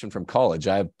graduation from college.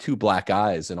 I have 2 black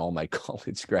eyes in all my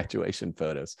college graduation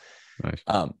photos. Nice.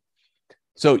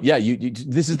 So yeah,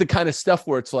 this is the kind of stuff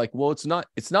where it's like, well, it's not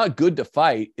good to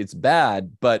fight. It's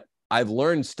bad, but I've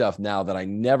learned stuff now that I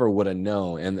never would have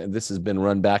known. And this has been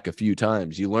run back a few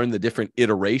times. You learn the different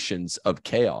iterations of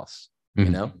chaos,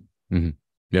 Yep.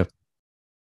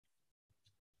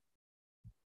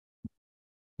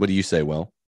 What do you say,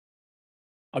 Will?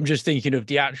 I'm just thinking of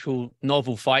the actual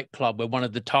novel Fight Club, where one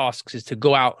of the tasks is to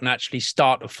go out and actually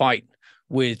start a fight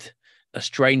with a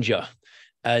stranger,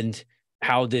 and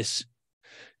how this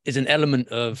is an element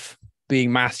of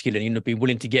being masculine, be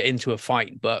willing to get into a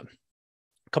fight. But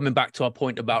coming back to our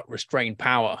point about restrained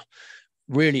power,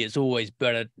 really, it's always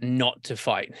better not to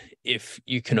fight if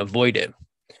you can avoid it.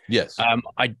 Yes.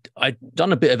 I'd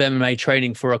done a bit of MMA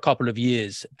training for a couple of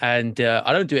years, and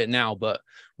I don't do it now, but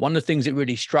one of the things that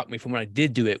really struck me from when I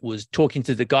did do it was talking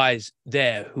to the guys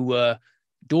there who were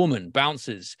doormen,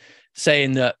 bouncers,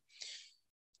 saying that,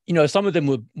 some of them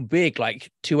were big,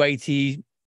 like 280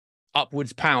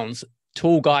 upwards pounds,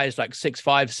 tall guys like 6'5",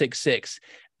 6'6",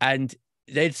 and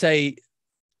they'd say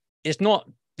it's not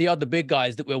the other big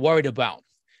guys that we're worried about.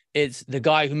 It's the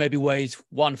guy who maybe weighs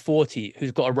 140,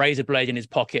 who's got a razor blade in his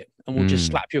pocket and will just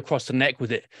slap you across the neck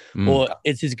with it. Or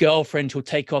it's his girlfriend who'll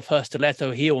take off her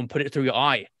stiletto heel and put it through your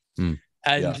eye.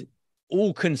 And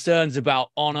all concerns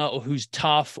about honor or who's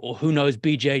tough or who knows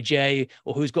BJJ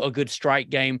or who's got a good strike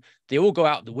game, they all go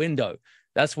out the window.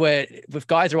 That's where, if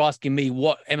guys are asking me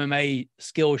what MMA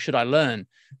skills should I learn,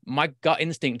 my gut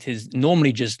instinct is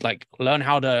normally just like learn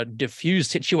how to diffuse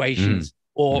situations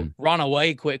or run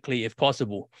away quickly if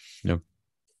possible. Yep.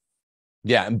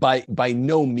 Yeah, and by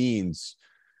no means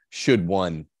should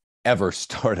one ever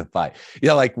start a fight.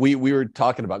 Yeah, like we were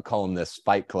talking about calling this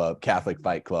Fight Club, Catholic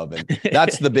Fight Club, and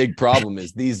that's the big problem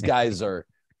is these guys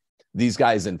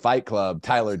in Fight Club,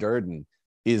 Tyler Durden,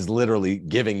 is literally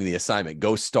giving the assignment,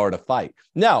 go start a fight.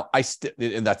 Now,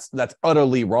 and that's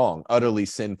utterly wrong, utterly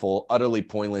sinful, utterly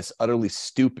pointless, utterly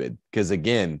stupid. Because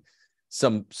again,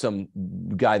 some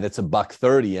guy that's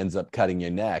 $130 ends up cutting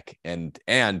your neck, and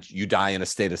you die in a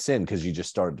state of sin because you just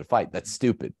started to fight. That's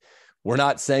stupid. We're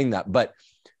not saying that, but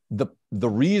the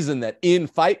reason that in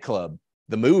Fight Club,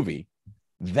 the movie,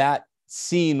 that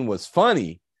scene was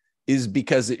funny is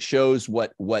because it shows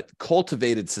what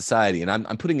cultivated society, and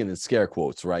I'm putting it in scare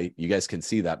quotes, right? You guys can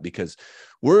see that, because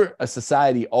we're a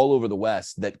society all over the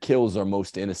West that kills our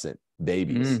most innocent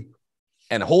babies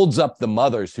and holds up the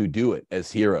mothers who do it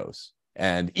as heroes.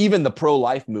 And even the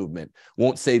pro-life movement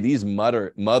won't say these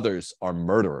mothers are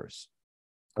murderers.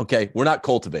 Okay, we're not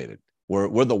cultivated.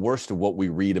 We're the worst of what we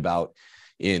read about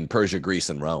in Persia, Greece,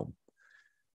 and Rome.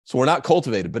 So we're not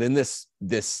cultivated, but in this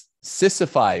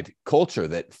sissified culture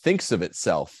that thinks of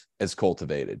itself as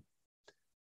cultivated,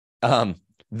 the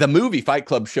movie Fight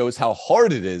Club shows how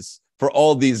hard it is for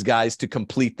all these guys to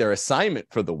complete their assignment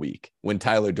for the week. When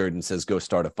Tyler Durden says, go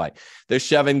start a fight, they're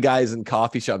shoving guys in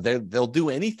coffee shops. They'll do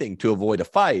anything to avoid a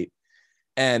fight.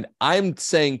 And I'm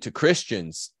saying to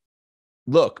Christians,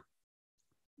 look,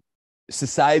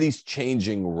 society's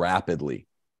changing rapidly.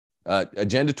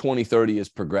 Agenda 2030 is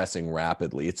progressing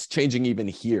rapidly. It's changing even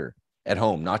here at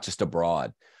home, not just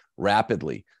abroad,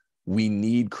 rapidly. We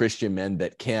need Christian men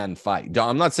that can fight.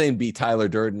 I'm not saying be Tyler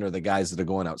Durden or the guys that are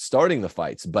going out starting the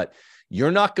fights, but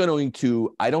you're not going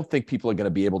to, I don't think people are going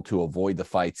to be able to avoid the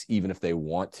fights, even if they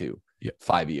want to,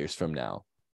 5 years from now,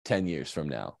 10 years from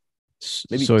now.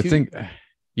 Maybe so 2.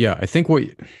 I think what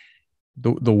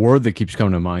the word that keeps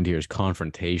coming to mind here is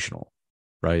confrontational,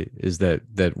 right? Is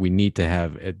that we need to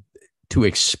have to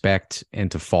expect and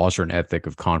to foster an ethic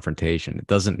of confrontation. It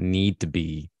doesn't need to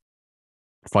be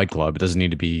Fight Club. It doesn't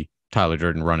need to be Tyler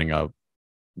Durden running up,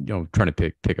 trying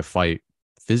to pick a fight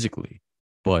physically.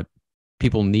 But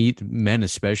men,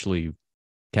 especially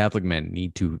Catholic men,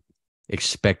 need to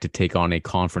expect to take on a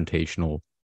confrontational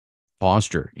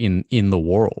posture in the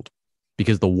world,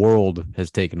 because the world has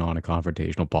taken on a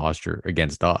confrontational posture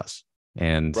against us.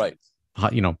 And right,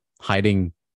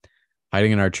 hiding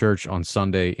in our church on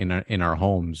Sunday in our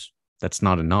homes, that's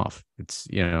not enough. It's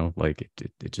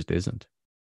it just isn't.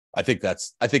 I think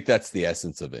that's the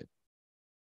essence of it.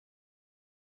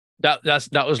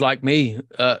 That was like me,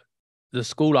 the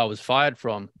school I was fired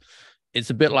from. It's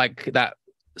a bit like that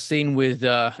scene with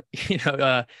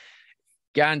Gandalf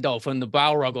and the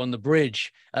Balrog on the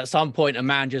bridge. At some point, a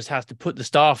man just has to put the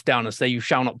staff down and say, "You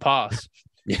shall not pass."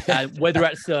 Whether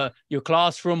it's your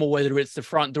classroom or whether it's the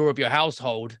front door of your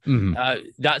household,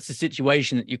 that's a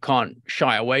situation that you can't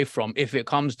shy away from if it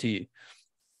comes to you.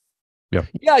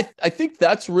 Yeah, I think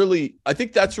that's really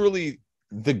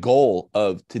the goal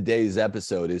of today's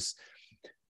episode, is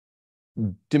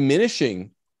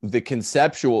diminishing the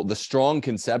strong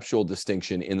conceptual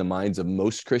distinction in the minds of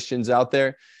most Christians out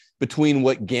there between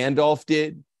what Gandalf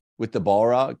did with the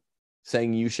Balrog,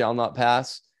 saying "you shall not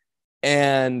pass,"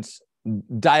 and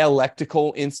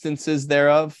dialectical instances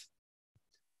thereof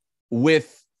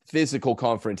with physical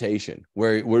confrontation,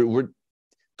 where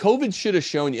COVID should have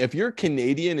shown you. If you're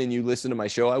Canadian and you listen to my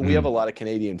show, we have a lot of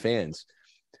Canadian fans.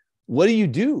 What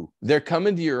do? They're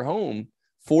coming to your home,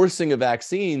 forcing a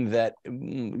vaccine that,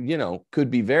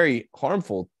 could be very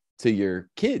harmful to your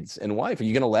kids and wife. Are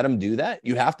you going to let them do that?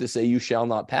 You have to say "you shall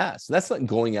not pass." That's not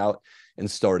going out and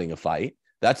starting a fight.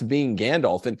 That's being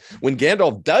Gandalf. And when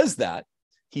Gandalf does that,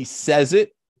 he says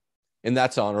it, and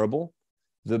that's honorable.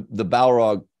 The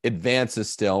Balrog advances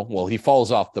still. Well, he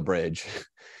falls off the bridge.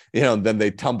 Then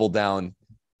they tumble down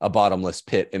a bottomless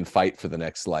pit and fight for the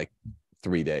next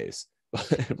 3 days,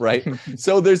 right?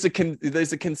 So there's a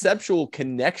conceptual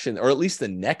connection, or at least a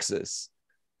nexus,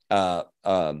 that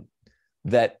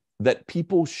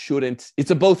people shouldn't.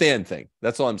 It's a both and thing.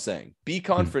 That's all I'm saying. Be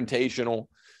confrontational.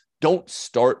 Don't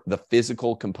start the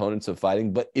physical components of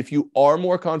fighting. But if you are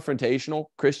more confrontational,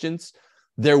 Christians,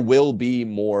 there will be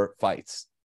more fights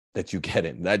that you get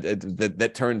in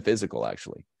that turn physical.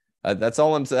 Actually. That's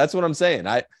all I'm saying. That's what I'm saying.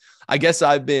 I guess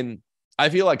I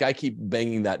feel like I keep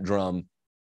banging that drum,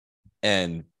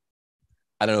 and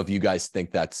I don't know if you guys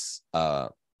think that's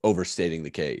overstating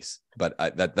the case, but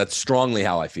that's strongly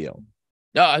how I feel.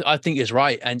 No, I think it's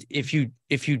right. And if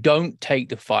you don't take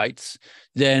the fights,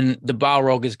 then the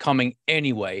Balrog is coming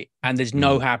anyway, and there's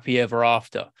no happy ever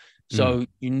after. So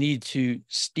you need to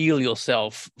steel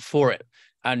yourself for it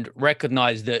and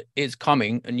recognize that it's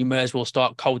coming, and you may as well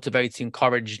start cultivating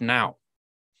courage now.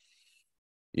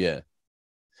 Yeah.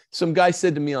 Some guy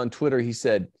said to me on Twitter, he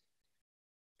said,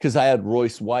 because I had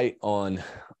Royce White on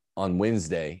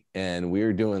Wednesday, and we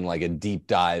were doing a deep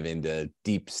dive into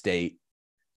deep state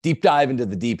deep dive into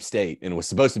the deep state. And it was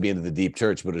supposed to be into the deep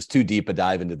church, but it was too deep a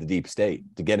dive into the deep state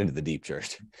to get into the deep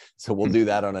church. So we'll do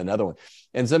that on another one.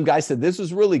 And some guy said, this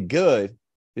was really good,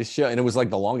 this show. And it was like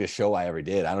the longest show I ever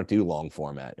did. I don't do long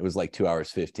format. It was like 2 hours,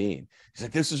 15. He's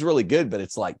like, this is really good, but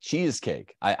it's like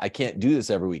cheesecake. I can't do this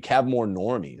every week. Have more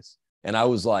normies. And I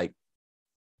was like,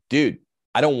 dude,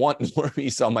 I don't want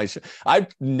normies on my show. I've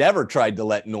never tried to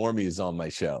let normies on my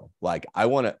show. Like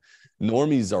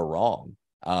normies are wrong.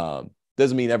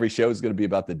 Doesn't mean every show is going to be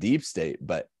about the deep state,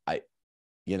 but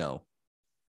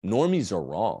normies are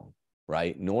wrong,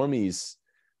 right? Normies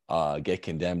get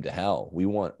condemned to hell. We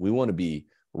want to be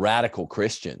radical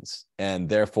Christians, and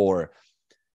therefore,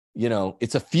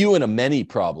 it's a few and a many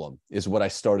problem is what I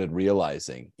started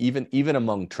realizing, even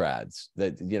among trads,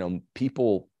 that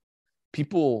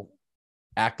people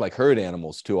act like herd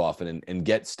animals too often and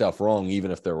get stuff wrong,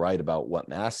 even if they're right about what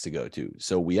mass to go to.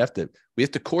 So we have to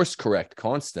course correct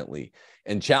constantly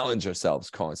and challenge ourselves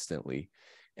constantly.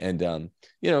 And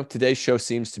today's show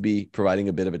seems to be providing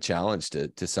a bit of a challenge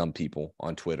to some people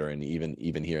on Twitter and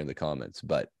even here in the comments.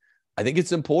 But I think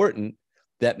it's important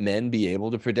that men be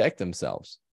able to protect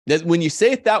themselves. That when you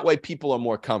say it that way, people are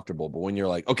more comfortable. But when you're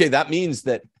like, okay, that means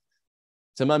that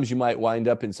sometimes you might wind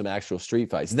up in some actual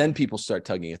street fights, then people start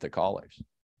tugging at their collars. Does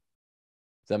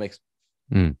that make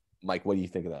sense? Mike, what do you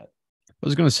think of that? I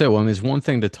was going to say, well, it's one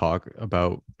thing to talk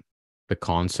about the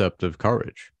concept of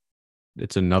courage.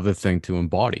 It's another thing to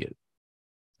embody it.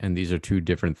 And these are two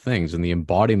different things. And the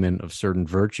embodiment of certain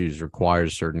virtues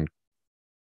requires certain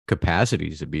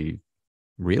capacities to be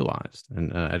realized.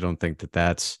 And I don't think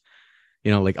that's,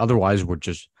 otherwise we're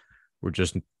just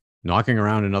knocking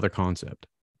around another concept.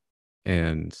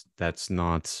 And that's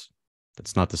not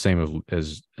the same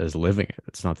as living it.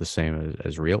 It's not the same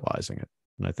as realizing it.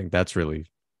 And I think that's really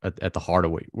at the heart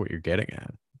of what you're getting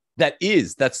at.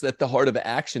 That's at the heart of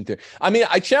action theory. I mean,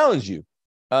 I challenge you,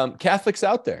 Catholics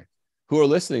out there who are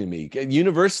listening to me,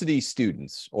 university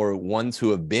students or ones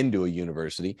who have been to a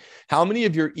university, how many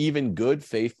of your even good,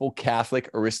 faithful Catholic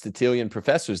Aristotelian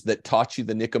professors that taught you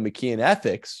the Nicomachean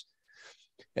ethics,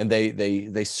 and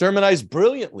they sermonized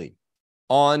brilliantly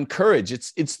on courage?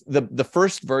 It's the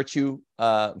first virtue,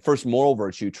 first moral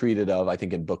virtue treated of, I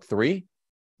think, in book 3,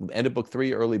 end of book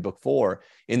 3, early book 4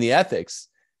 in the ethics.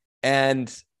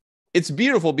 And it's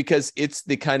beautiful because it's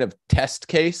the kind of test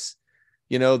case,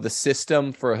 the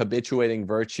system for habituating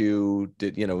virtue,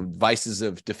 vices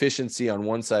of deficiency on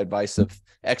one side, vice of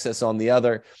excess on the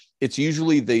other. It's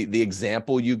usually the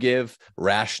example you give.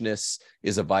 Rashness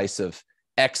is a vice of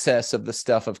excess of the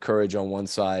stuff of courage on one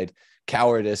side.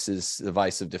 Cowardice is the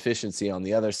vice of deficiency on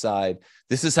the other side.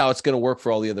 This is how it's going to work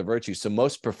for all the other virtues. So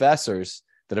most professors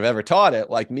that have ever taught it,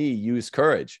 like me, use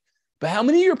courage. But how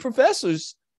many of your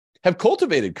professors have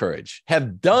cultivated courage,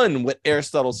 have done what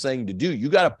Aristotle's saying to do? You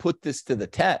got to put this to the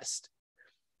test.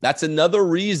 That's another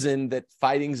reason that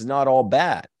fighting's not all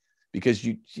bad, because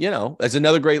that's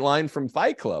another great line from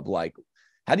Fight Club. Like,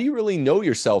 how do you really know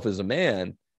yourself as a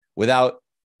man without,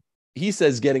 he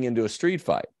says, getting into a street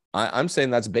fight? I'm saying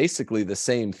that's basically the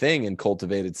same thing in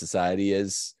cultivated society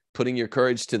as putting your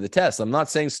courage to the test. I'm not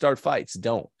saying start fights,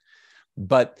 don't.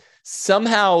 But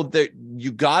somehow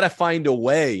you got to find a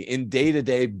way in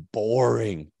day-to-day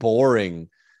boring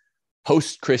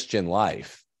post-Christian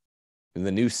life, in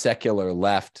the new secular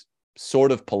left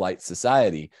sort of polite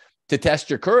society, to test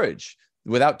your courage.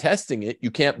 Without testing it, you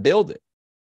can't build it.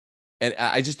 And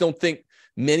I just don't think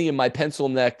many of my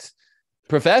pencil-necked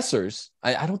professors,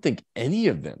 I don't think any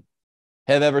of them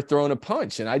have ever thrown a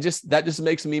punch. And that just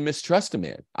makes me mistrust a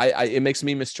man. It makes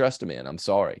me mistrust a man. I'm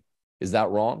sorry. Is that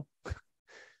wrong?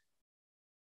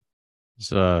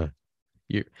 So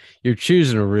you're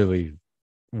choosing a really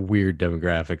weird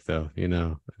demographic, though.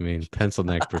 I mean, pencil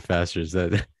neck professors.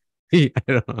 That I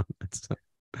don't know.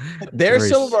 They're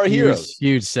some of our heroes.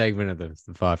 Huge segment of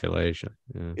the population.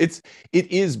 Yeah. It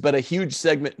is, but a huge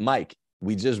segment, Mike.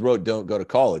 We just wrote, "Don't go to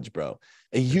college, bro."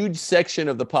 A huge section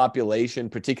of the population,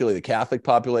 particularly the Catholic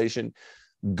population,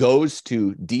 goes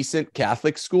to decent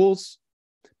Catholic schools,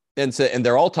 and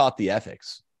they're all taught the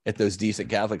ethics at those decent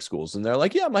Catholic schools. And they're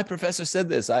like, yeah, my professor said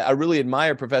this. I really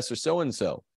admire Professor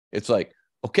so-and-so. It's like,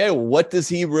 okay, well, what does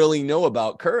he really know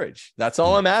about courage? That's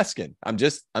all I'm asking. I'm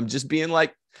just being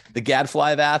like the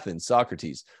gadfly of Athens,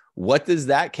 Socrates. What does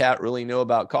that cat really know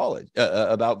about college,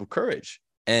 about courage?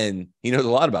 And he knows a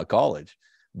lot about college,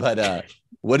 but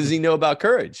what does he know about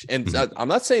courage? And I'm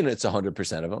not saying it's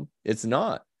 100% of them. It's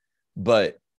not.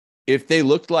 But if they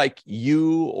looked like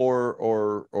you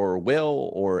or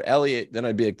Will or Elliott, then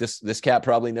I'd be like, this cat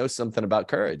probably knows something about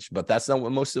courage. But that's not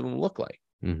what most of them look like.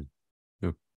 Mm-hmm.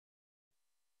 Yep.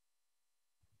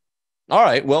 All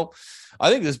right. Well, I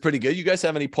think this is pretty good. You guys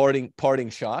have any parting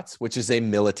shots, which is a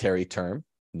military term?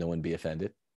 No one be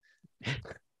offended.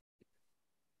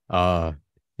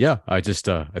 Yeah, I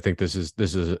think this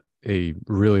is a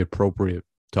really appropriate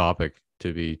topic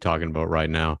to be talking about right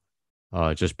now.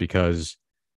 Just because,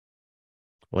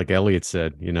 like Elliott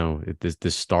said,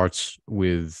 this starts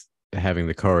with having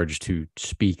the courage to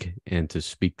speak and to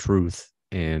speak truth,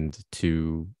 and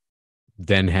to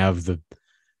then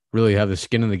really have the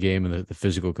skin in the game and the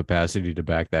physical capacity to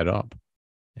back that up.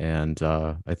 And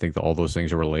I think that all those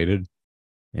things are related.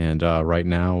 And right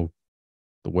now,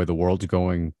 the way the world's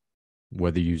going,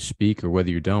 whether you speak or whether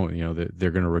you don't,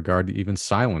 they're going to regard even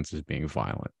silence as being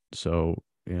violent. So,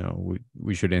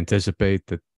 we should anticipate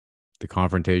that the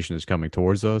confrontation is coming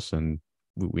towards us, and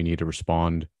we need to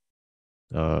respond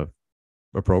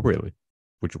appropriately,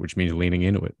 which means leaning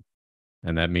into it.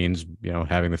 And that means,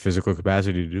 having the physical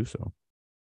capacity to do so.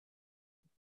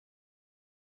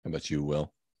 How about you,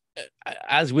 Will?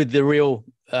 As with the real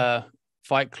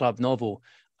Fight Club novel,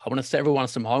 I want to set everyone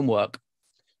some homework.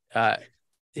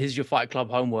 Here's your Fight Club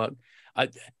homework.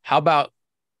 How about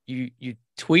you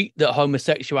tweet that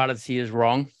homosexuality is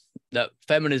wrong, that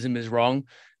feminism is wrong,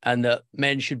 and that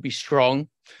men should be strong.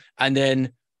 And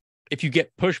then if you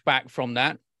get pushback from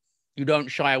that, you don't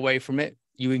shy away from it.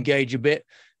 You engage a bit,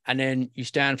 and then you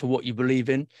stand for what you believe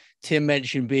in. Tim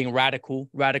mentioned being radical.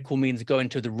 Radical means going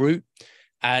to the root.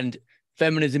 And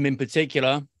feminism in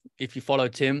particular, if you follow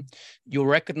Tim, you'll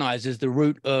recognize as the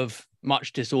root of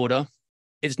much disorder.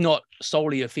 It's not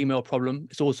solely a female problem.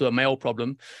 It's also a male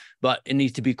problem, but it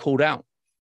needs to be called out.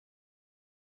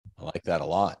 I like that a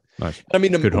lot. Nice. I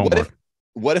mean, good homework.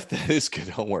 What if that is good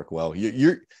homework? Well,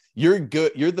 you're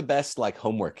good. You're the best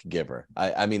homework giver.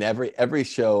 I mean, every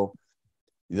show,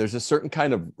 there's a certain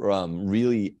kind of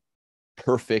really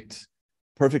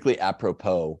perfectly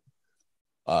apropos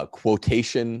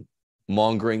quotation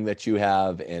mongering that you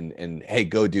have, and hey,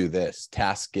 go do this,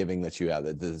 task giving that you have,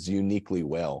 that is uniquely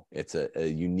well. It's a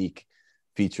unique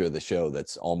feature of the show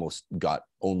that's almost got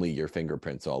only your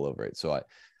fingerprints all over it. So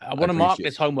I want to mark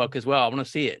this homework as well. I want to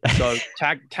see it. So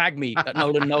tag me at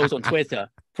Knowland Knows on Twitter.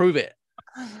 Prove it.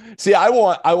 See, I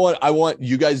want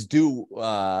you guys do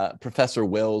Professor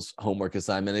Will's homework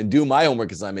assignment and do my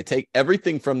homework assignment. Take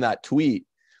everything from that tweet,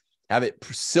 have it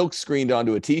silk screened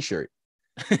onto a t-shirt,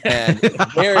 and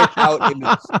wear it out in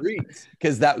the streets,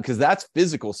 because that's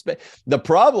physical space. The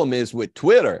problem is with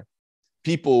Twitter,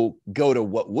 people go to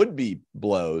what would be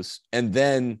blows, and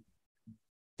then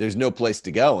there's no place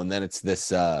to go, and then it's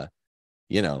this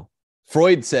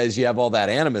Freud says you have all that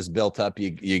animus built up,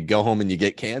 you go home and you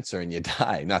get cancer and you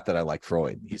die. Not that I like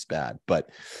Freud, he's bad, but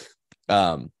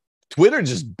Twitter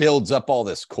just builds up all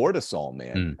this cortisol,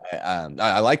 man.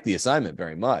 I like the assignment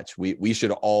very much. We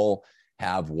should all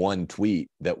have one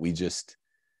tweet that we just.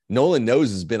 Knowland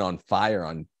Knows has been on fire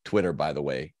on Twitter, by the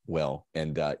way, Will,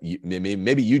 and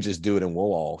maybe you just do it and we'll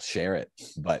all share it.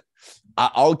 But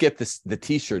I'll get the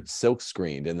t-shirt silk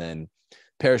screened, and then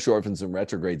parish orphans and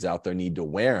retrogrades out there need to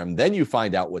wear them. Then you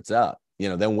find out what's up.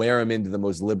 Then wear them into the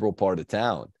most liberal part of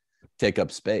town, take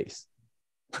up space.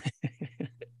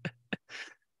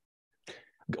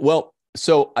 Well,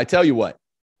 so I tell you what,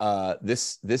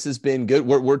 this has been good.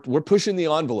 We're pushing the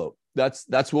envelope.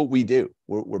 That's what we do.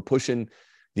 We're pushing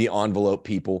the envelope,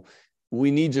 people. We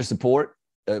need your support,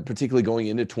 particularly going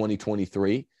into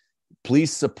 2023.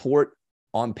 Please support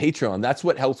on Patreon. That's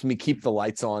what helps me keep the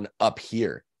lights on up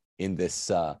here in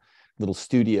this little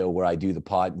studio where I do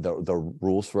the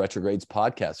Rules for Retrogrades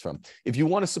podcast from. If you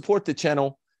want to support the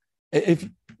channel, if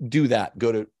do that,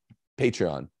 go to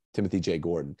Patreon, Timothy J.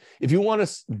 Gordon. If you want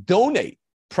to donate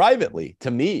privately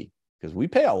to me, because we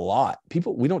pay a lot.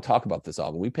 We don't talk about this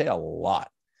often. We pay a lot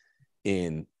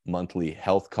in monthly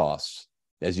health costs,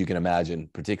 as you can imagine,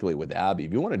 particularly with Abby.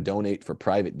 If you want to donate for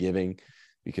private giving,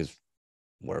 because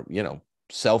we're,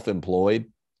 self-employed,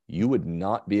 you would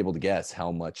not be able to guess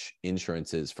how much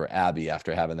insurance is for Abby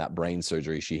after having that brain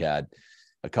surgery she had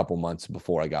a couple months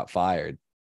before I got fired.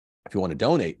 If you want to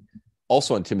donate,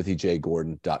 also on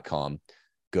timothyjgordon.com,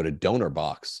 go to donor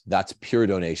box. That's pure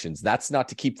donations. That's not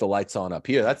to keep the lights on up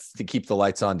here. That's to keep the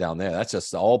lights on down there. That's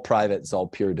just all private. It's all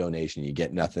pure donation. You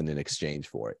get nothing in exchange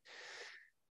for it.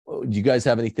 Do you guys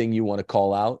have anything you want to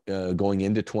call out going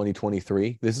into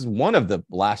 2023? This is one of the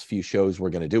last few shows we're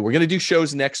going to do. We're going to do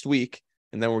shows next week,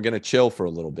 and then we're going to chill for a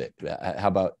little bit.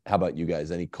 How about you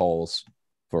guys? Any calls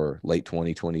for late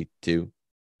 2022?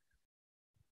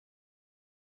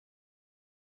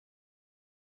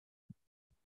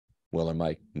 Will or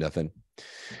Mike? Nothing.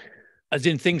 As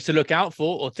in things to look out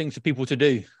for, or things for people to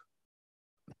do?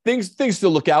 things to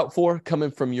look out for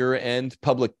coming from your end.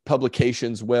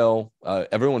 Publications. Well,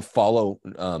 everyone follow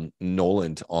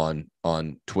Knowland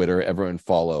on Twitter. Everyone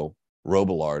follow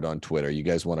Robillard on Twitter. You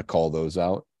guys want to call those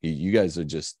out? You guys are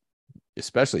just,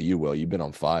 especially you, Will. You've been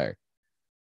on fire.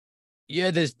 Yeah,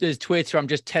 there's Twitter. I'm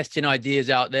just testing ideas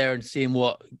out there and seeing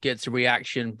what gets a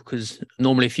reaction, because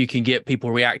normally if you can get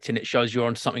people reacting, it shows you're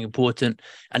on something important.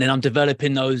 And then I'm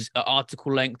developing those at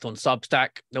article length on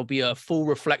Substack. There'll be a full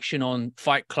reflection on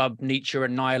Fight Club, Nietzsche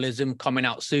and nihilism coming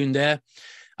out soon there.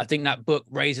 I think that book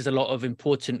raises a lot of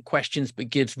important questions, but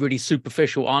gives really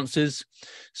superficial answers.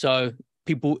 So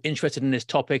people interested in this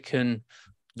topic and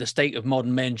the state of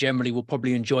modern men generally will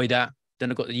probably enjoy that.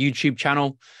 Then I've got the YouTube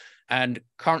channel, and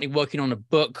currently working on a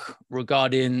book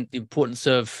regarding the importance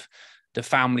of the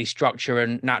family structure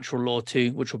and natural law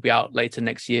too, which will be out later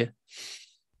next year.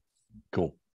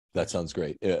 Cool. That sounds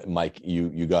great. Mike,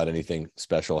 you got anything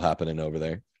special happening over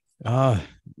there?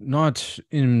 Not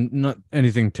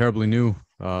anything terribly new.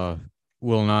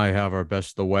 Will and I have our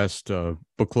Best of the West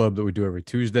book club that we do every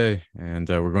Tuesday, and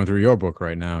we're going through your book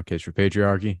right now, Case for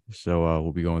Patriarchy. So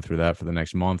we'll be going through that for the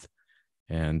next month,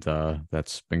 and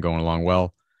that's been going along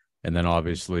well. And then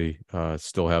obviously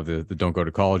still have the Don't Go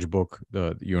to College book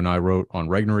that you and I wrote on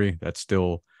Regnery. That's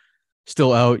still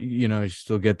out. You know, you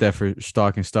still get that for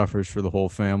stocking stuffers for the whole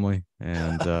family,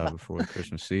 and before the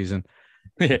Christmas season.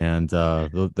 And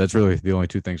that's really the only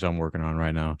two things I'm working on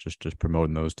right now. Just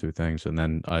promoting those two things, and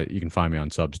then you can find me on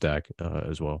Substack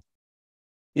as well.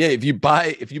 Yeah, if you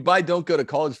buy Don't Go to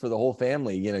College for the whole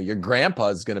family, you know, your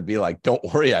grandpa's going to be like, "Don't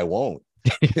worry, I won't."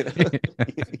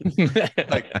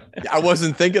 Like, I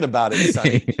wasn't thinking about it,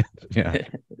 Sonny. Yeah.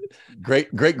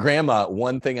 Great grandma,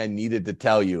 one thing I needed to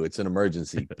tell you, it's an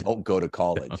emergency. Don't go to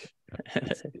college.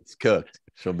 It's cooked.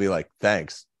 She'll be like,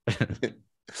 thanks.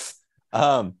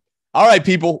 All right,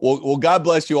 people. Well, God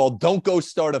bless you all. Don't go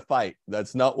start a fight.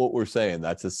 That's not what we're saying.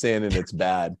 That's a sin and it's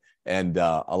bad. And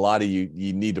a lot of you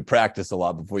need to practice a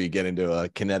lot before you get into a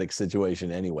kinetic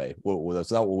situation anyway. Well,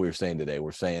 that's not what we were saying today.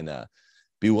 We're saying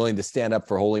be willing to stand up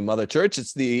for Holy Mother Church.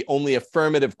 It's the only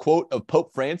affirmative quote of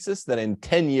Pope Francis that in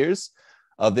 10 years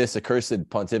of this accursed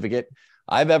pontificate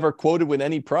I've ever quoted with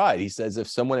any pride. He says, if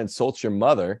someone insults your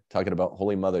mother, talking about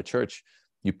Holy Mother Church,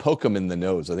 you poke them in the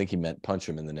nose. I think he meant punch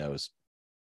them in the nose.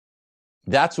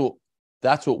 That's what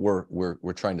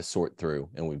we're trying to sort through,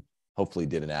 and we hopefully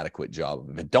did an adequate job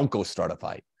of it. Don't go start a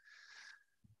fight.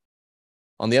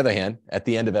 On the other hand, at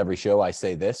the end of every show, I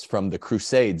say this from the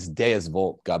Crusades, Deus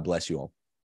Volt. God bless you all.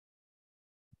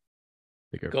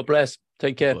 God bless.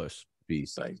 Take care. Bless.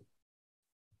 Peace. Bye.